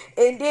To.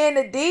 And then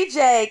the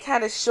DJ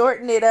kind of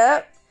shortened it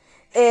up.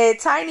 And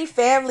Tiny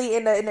Family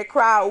in the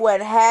crowd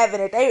wasn't having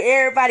it.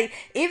 Everybody,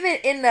 even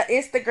in the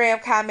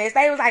Instagram comments,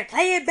 they was like,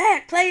 play it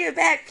back, play it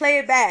back, play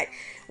it back.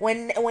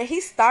 When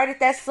he started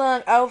that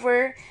song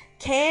over,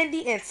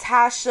 Candy and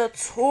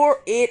Tasha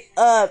tore it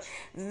up,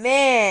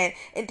 man.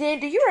 And then,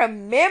 do you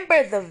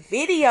remember the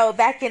video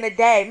back in the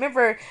day?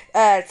 Remember,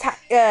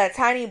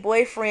 Tiny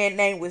boyfriend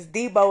name was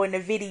Debo in the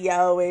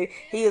video, and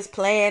he was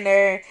playing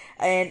her.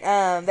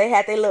 And they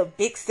had their little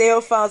big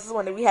cell phones. This is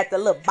when we had the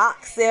little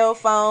box cell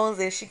phones,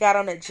 and she got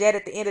on a jet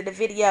at the end of the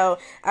video.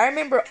 I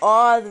remember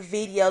all the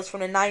videos from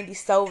the 90s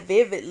so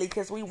vividly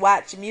because we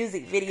watched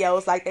music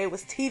videos like they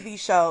was TV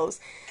shows.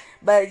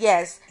 But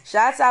yes,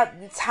 shouts out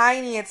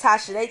Tiny and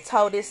Tasha. They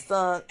tore this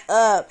song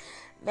up,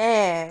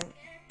 man.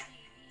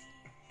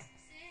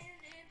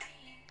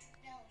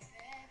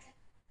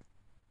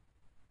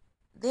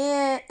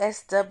 Then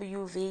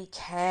SWV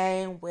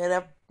came with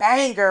a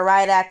banger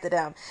right after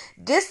them.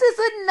 This is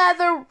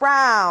another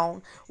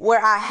round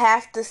where I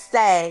have to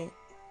say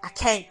I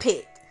can't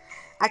pick.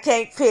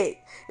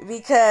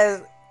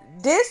 Because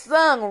this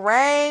song,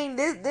 Rain,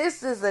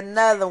 this is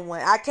another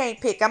one. I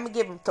can't pick. I'm going to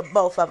give them to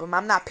both of them.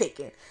 I'm not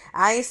picking.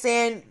 I ain't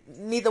saying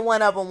neither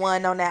one of them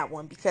won on that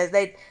one because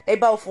they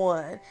both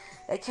won.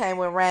 They came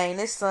with Rain.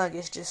 This song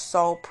is just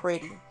so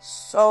pretty.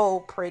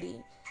 So pretty.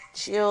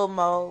 Chill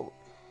mode.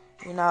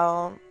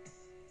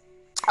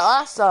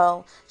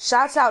 Also,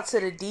 shouts out to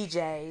the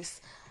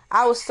DJs.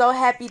 I was so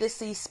happy to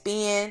see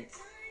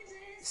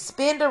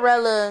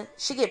Spinderella.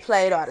 She get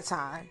played all the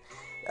time.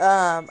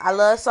 I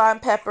love Salt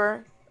and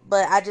Pepper,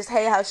 but I just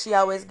hate how she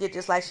always get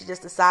just like she's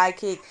just a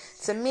sidekick.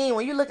 To me,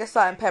 when you look at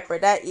Salt and Pepper,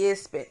 that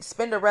is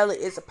Spinderella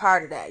is a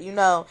part of that,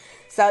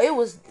 So it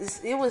was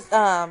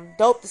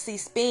dope to see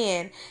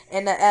Spin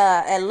and the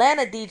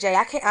Atlanta DJ.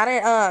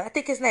 I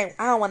think his name.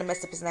 I don't want to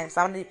mess up his name,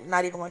 so I'm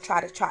not even gonna try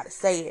to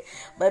say it.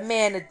 But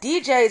man, the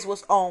DJs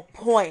was on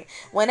point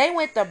when they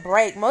went to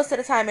break. Most of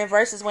the time in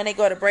Verzuz, when they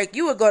go to break,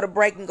 you would go to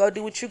break and go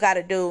do what you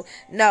gotta do.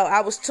 No,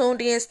 I was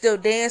tuned in, still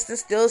dancing,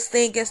 still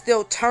singing,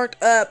 still turned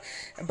up.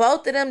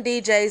 Both of them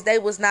DJs, they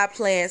was not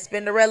playing.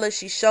 Spinderella,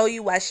 she show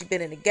you why she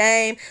been in the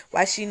game,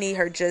 why she need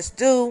her just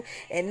due,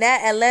 and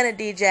that Atlanta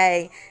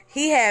DJ.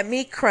 He had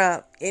me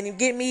crump and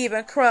get me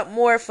even crump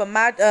more for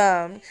my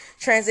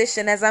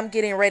transition as I'm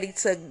getting ready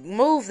to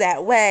move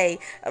that way.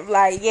 Of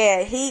like,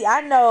 yeah,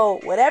 I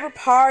know whatever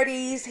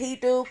parties he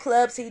do,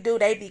 clubs he do,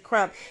 they be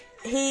crump.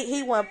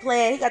 He wasn't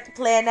playing. He got to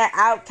playing that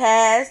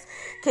Outcast.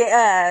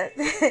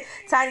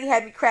 Tiny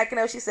had me cracking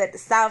up. She said the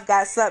South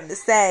got something to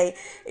say.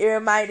 It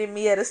reminded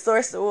me of the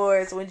Source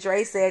Awards when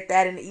Dre said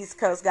that, and the East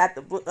Coast got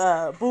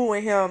the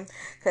booing him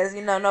because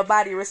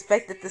nobody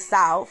respected the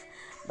South.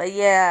 But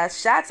yeah,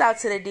 shouts out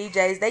to the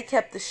DJs. They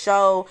kept the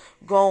show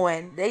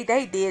going. They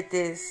did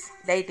this.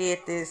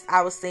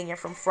 I was singing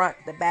from front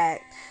to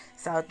back.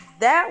 So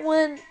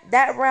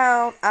that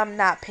round, I'm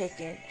not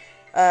picking.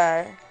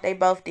 They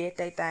both did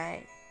their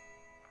thing.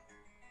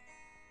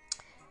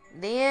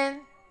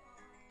 Then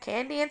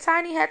Candy and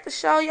Tiny had to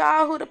show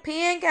y'all who the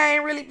pen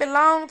game really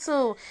belonged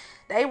to.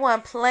 They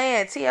wasn't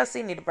playing.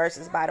 TLC need the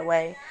verses, by the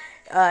way.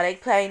 They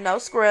played No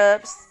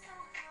Scrubs.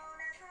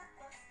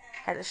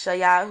 Had to show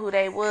y'all who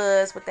they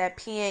was with that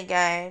pen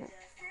game.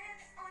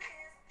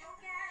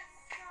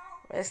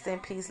 Rest in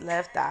peace,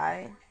 Left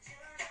Eye.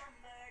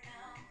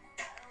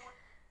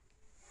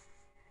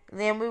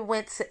 Then we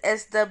went to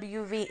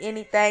SWV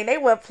Anything. They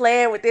weren't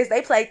playing with this.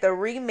 They played the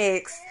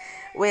remix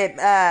with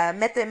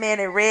Method Man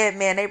and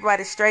Redman. They brought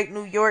it straight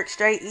New York,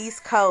 straight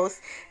East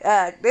Coast.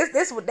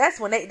 That's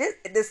when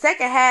the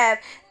second half,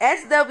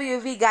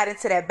 SWV got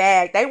into that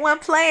bag. They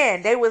weren't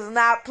playing. They was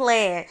not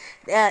playing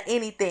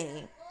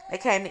anything. They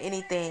came to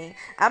Anything.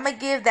 I'm gonna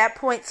give that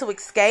point to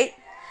Xscape,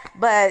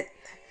 but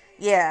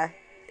yeah,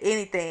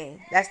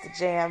 Anything. That's the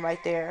jam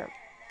right there.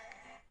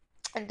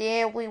 And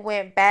then we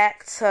went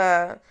back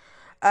to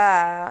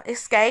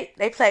Xscape.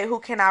 They played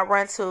Who Can I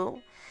Run To.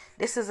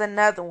 This is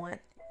another one.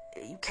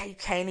 You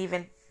can't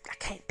even, I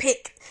can't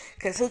pick,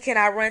 because Who Can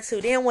I Run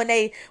To. Then when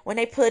they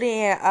put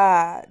in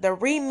the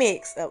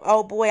remix of,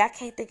 oh boy, I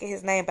can't think of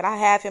his name, but I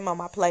have him on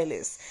my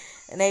playlist.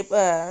 And they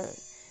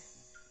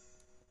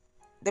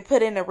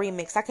put in the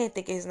remix. I can't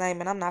think of his name,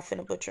 and I'm not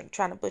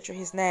trying to butcher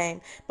his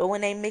name. But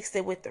when they mixed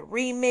it with the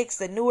remix,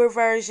 the newer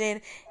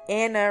version,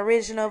 and the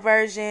original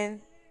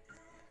version,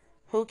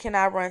 Who Can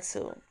I Run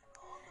To?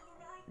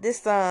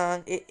 This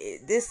song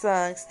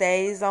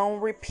stays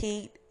on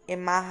repeat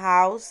in my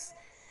house.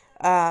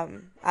 I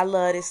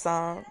love this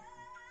song.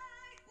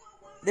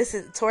 This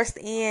is towards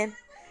the end.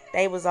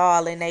 They was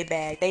all in their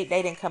bag. They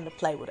didn't come to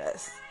play with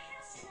us.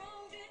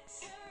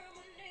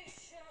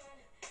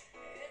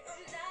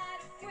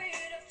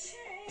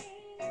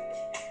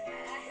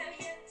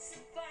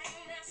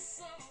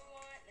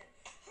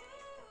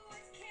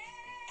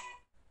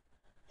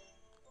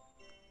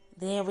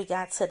 Then we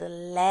got to the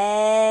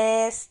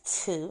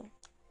last two.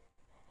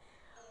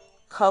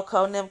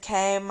 Coco and them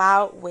came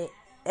out with,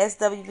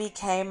 SWV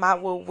came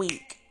out with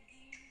Weak.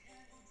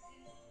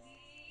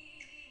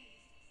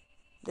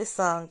 This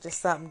song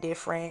just something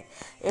different.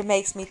 It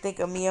makes me think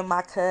of me and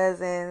my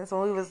cousins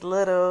when we was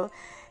little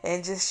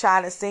and just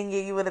trying to sing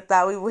it. You would have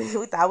thought we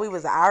thought we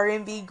was an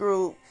R&B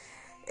group.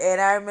 And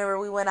I remember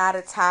we went out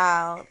of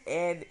town,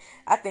 and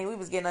I think we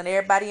was getting on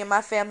everybody in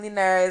my family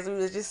nerves. We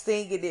was just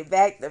singing it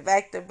back to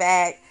back to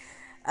back.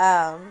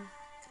 Yeah,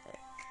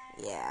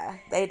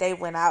 they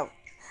went out.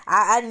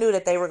 I knew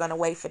that they were gonna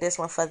wait for this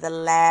one for the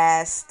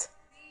last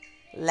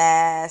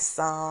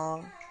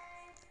song.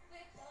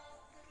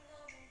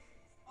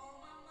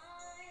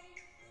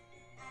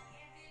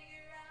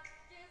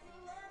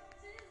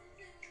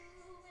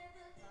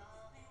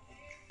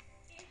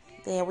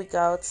 Then we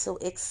go to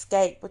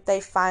Xscape with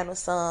their final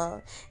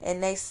song,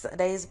 and they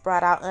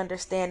brought out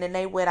Understanding.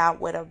 They went out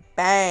with a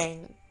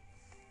bang.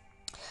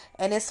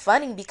 And it's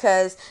funny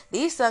because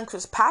these songs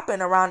was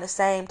popping around the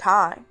same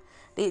time.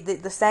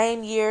 The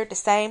same year, the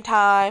same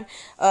time.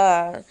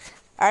 I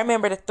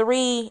remember the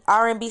 3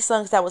 R&B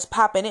songs that was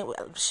popping.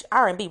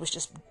 R&B was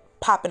just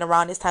popping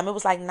around this time. It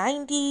was like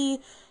 90,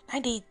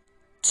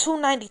 92,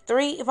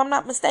 93, if I'm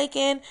not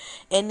mistaken.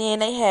 And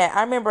then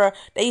I remember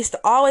they used to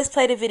always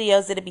play the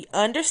videos. It'd be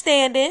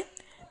Understanding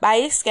by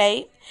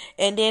Xscape,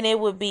 and then it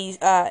would be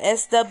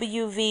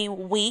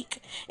SWV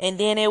Weak, and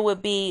then it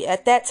would be,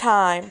 at that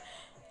time,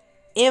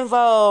 In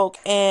Vogue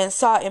and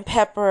Salt and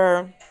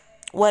Pepper,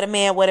 What a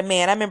Man, What a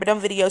Man. I remember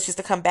them videos used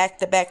to come back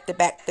to back to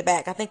back to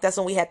back. I think that's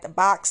when we had the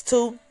box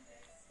too.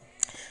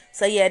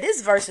 So yeah,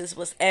 this Verzuz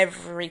was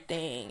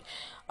everything.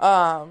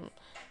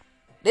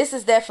 This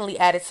is definitely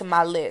added to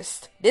my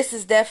list.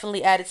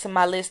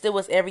 It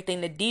was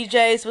everything. The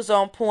DJs was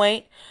on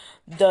point.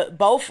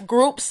 Both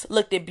groups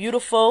looked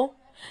beautiful.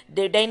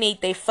 They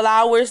need their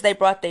flowers. They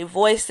brought their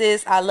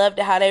voices. I loved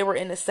it how they were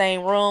in the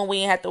same room. We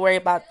didn't have to worry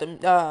about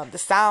the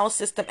sound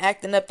system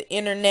acting up the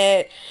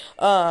internet.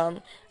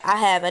 I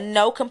have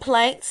no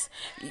complaints.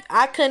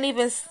 I couldn't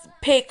even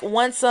pick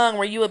one song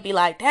where you would be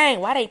like, dang,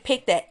 why they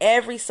picked that?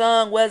 Every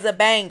song was a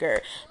banger.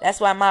 That's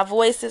why my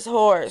voice is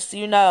hoarse,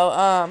 you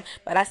know.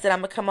 But I said I'm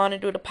gonna come on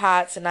and do the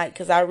pod tonight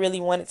because I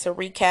really wanted to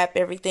recap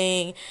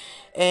everything.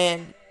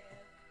 And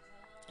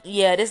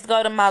yeah, this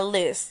go to my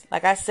list.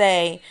 Like I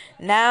say,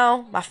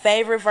 now my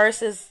favorite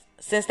verses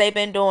since they've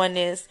been doing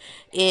this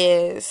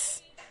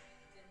is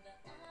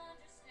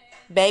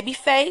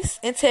Babyface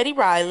and Teddy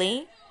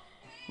Riley,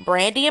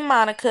 Brandy and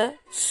Monica,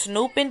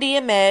 Snoop and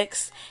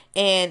DMX,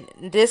 and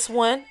this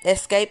one,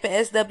 Xscape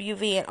and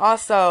SWV, and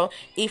also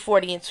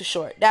E40 and Too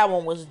Short. That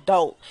one was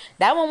dope.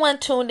 That one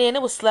wasn't tuned in.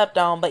 It was slept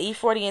on, but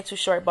E40 and Too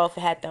Short both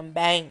had them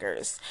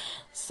bangers.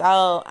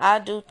 So I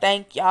do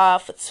thank y'all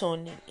for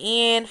tuning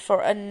in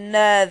for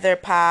another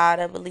pod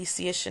of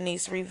Alicia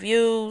Shanice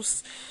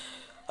Reviews.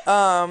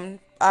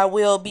 I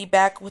will be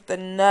back with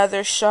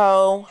another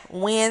show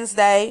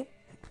Wednesday.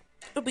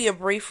 It'll be a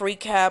brief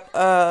recap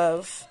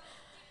of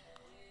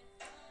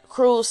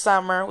Cruise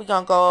Summer. We're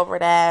gonna go over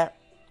that.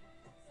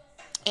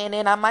 And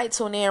then I might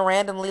tune in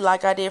randomly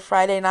like I did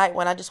Friday night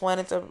when I just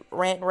wanted to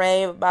rant and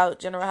rave about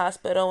General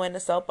Hospital and the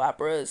soap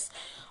operas.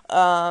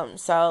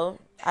 So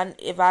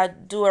if I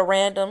do a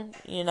random,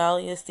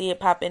 you'll see it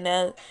pop in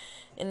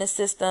the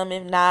system.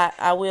 If not,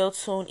 I will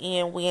tune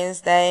in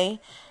Wednesday.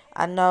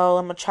 I know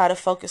I'm gonna try to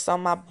focus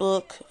on my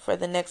book for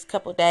the next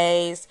couple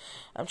days.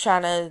 I'm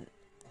trying to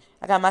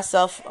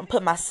I'm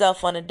putting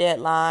myself on a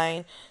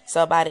deadline.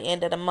 So by the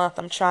end of the month,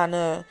 I'm trying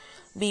to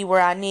be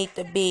where I need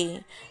to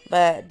be.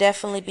 But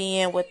definitely be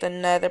in with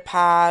another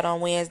pod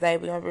on Wednesday.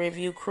 We're going to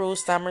review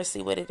Cruise Summer,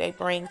 see what they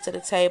bring to the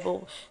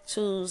table.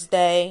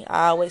 Tuesday,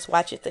 I always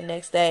watch it the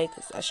next day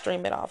because I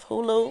stream it off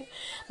Hulu.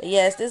 But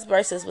yes, this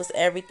Verzuz was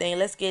everything.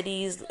 Let's give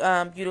these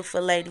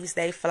beautiful ladies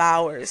they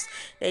flowers.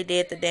 They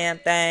did the damn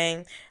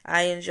thing.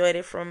 I enjoyed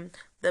it from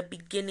the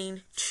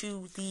beginning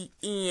to the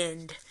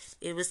end.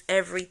 It was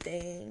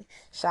everything.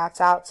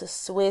 Shouts out to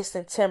Swiss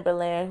and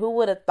Timberland. Who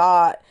would have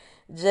thought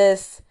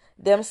just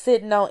them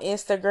sitting on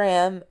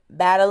Instagram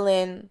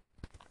battling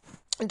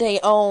they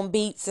own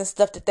beats and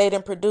stuff that they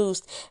done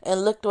produced,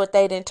 and looked what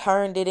they done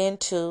turned it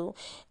into.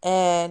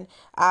 And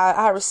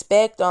I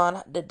respect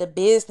on the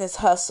business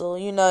hustle.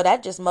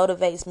 That just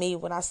motivates me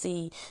when I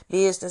see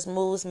business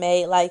moves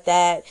made like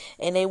that.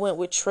 And they went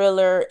with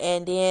Triller,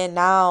 and then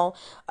now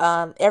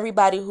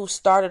everybody who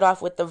started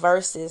off with the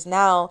verses,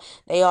 now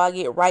they all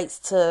get rights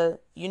to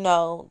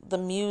the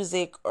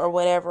music or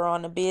whatever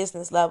on the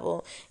business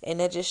level.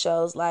 And it just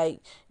shows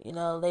like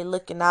they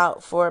looking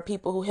out for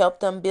people who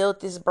helped them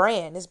build this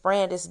brand. This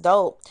brand is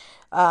dope.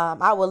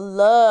 I would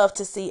love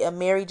to see a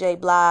Mary J.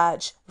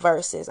 Blige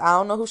versus. I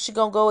don't know who she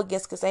gonna go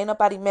against because ain't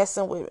nobody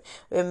messing with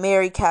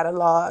Mary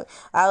catalog.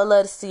 I would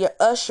love to see a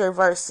Usher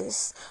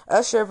versus.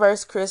 Usher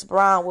versus Chris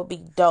Brown would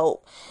be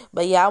dope.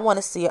 But yeah, I want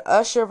to see a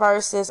Usher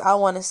versus. I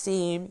want to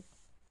see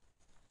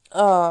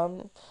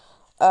um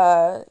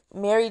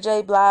Mary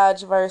J.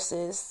 Blige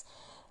versus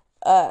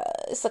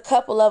it's a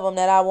couple of them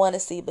that I want to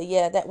see. But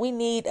yeah, that we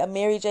need a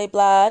Mary J.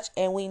 Blige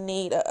and we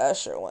need a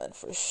Usher one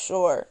for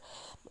sure.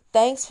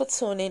 Thanks for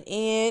tuning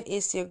in.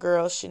 It's your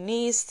girl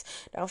Shanice.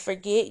 Don't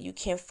forget you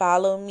can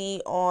follow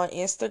me on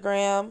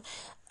Instagram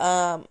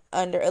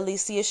under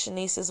Alicia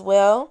Shanice as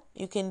well.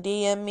 You can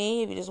DM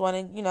me if you just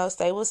want to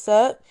say what's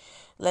up.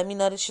 Let me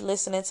know that you're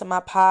listening to my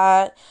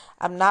pod.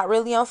 I'm not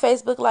really on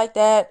Facebook like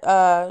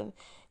that.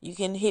 You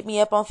can hit me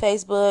up on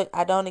Facebook.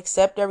 I don't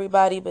accept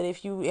everybody, but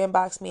if you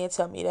inbox me and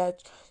tell me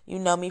that you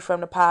know me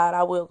from the pod,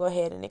 I will go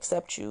ahead and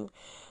accept you.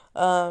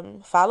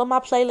 Follow my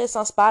playlist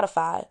on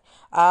Spotify.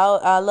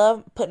 I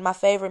love putting my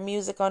favorite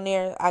music on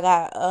there. I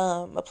got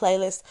a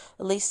playlist: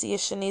 Alicia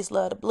Shanice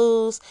Love the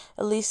Blues,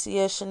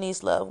 Alicia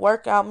Shanice Love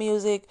Workout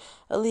Music,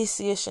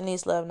 Alicia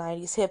Shanice Love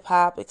 90s Hip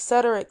Hop,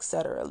 etc.,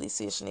 etc.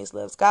 Alicia Shanice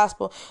Loves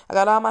Gospel. I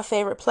got all my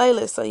favorite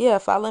playlists. So yeah,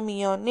 follow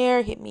me on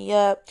there. Hit me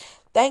up.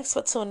 Thanks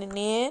for tuning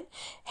in.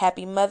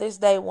 Happy Mother's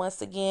Day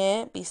once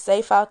again. Be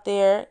safe out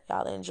there.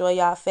 Y'all enjoy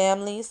y'all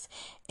families.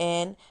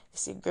 And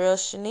it's your girl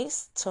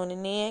Shanice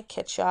tuning in.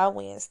 Catch y'all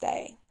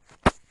Wednesday.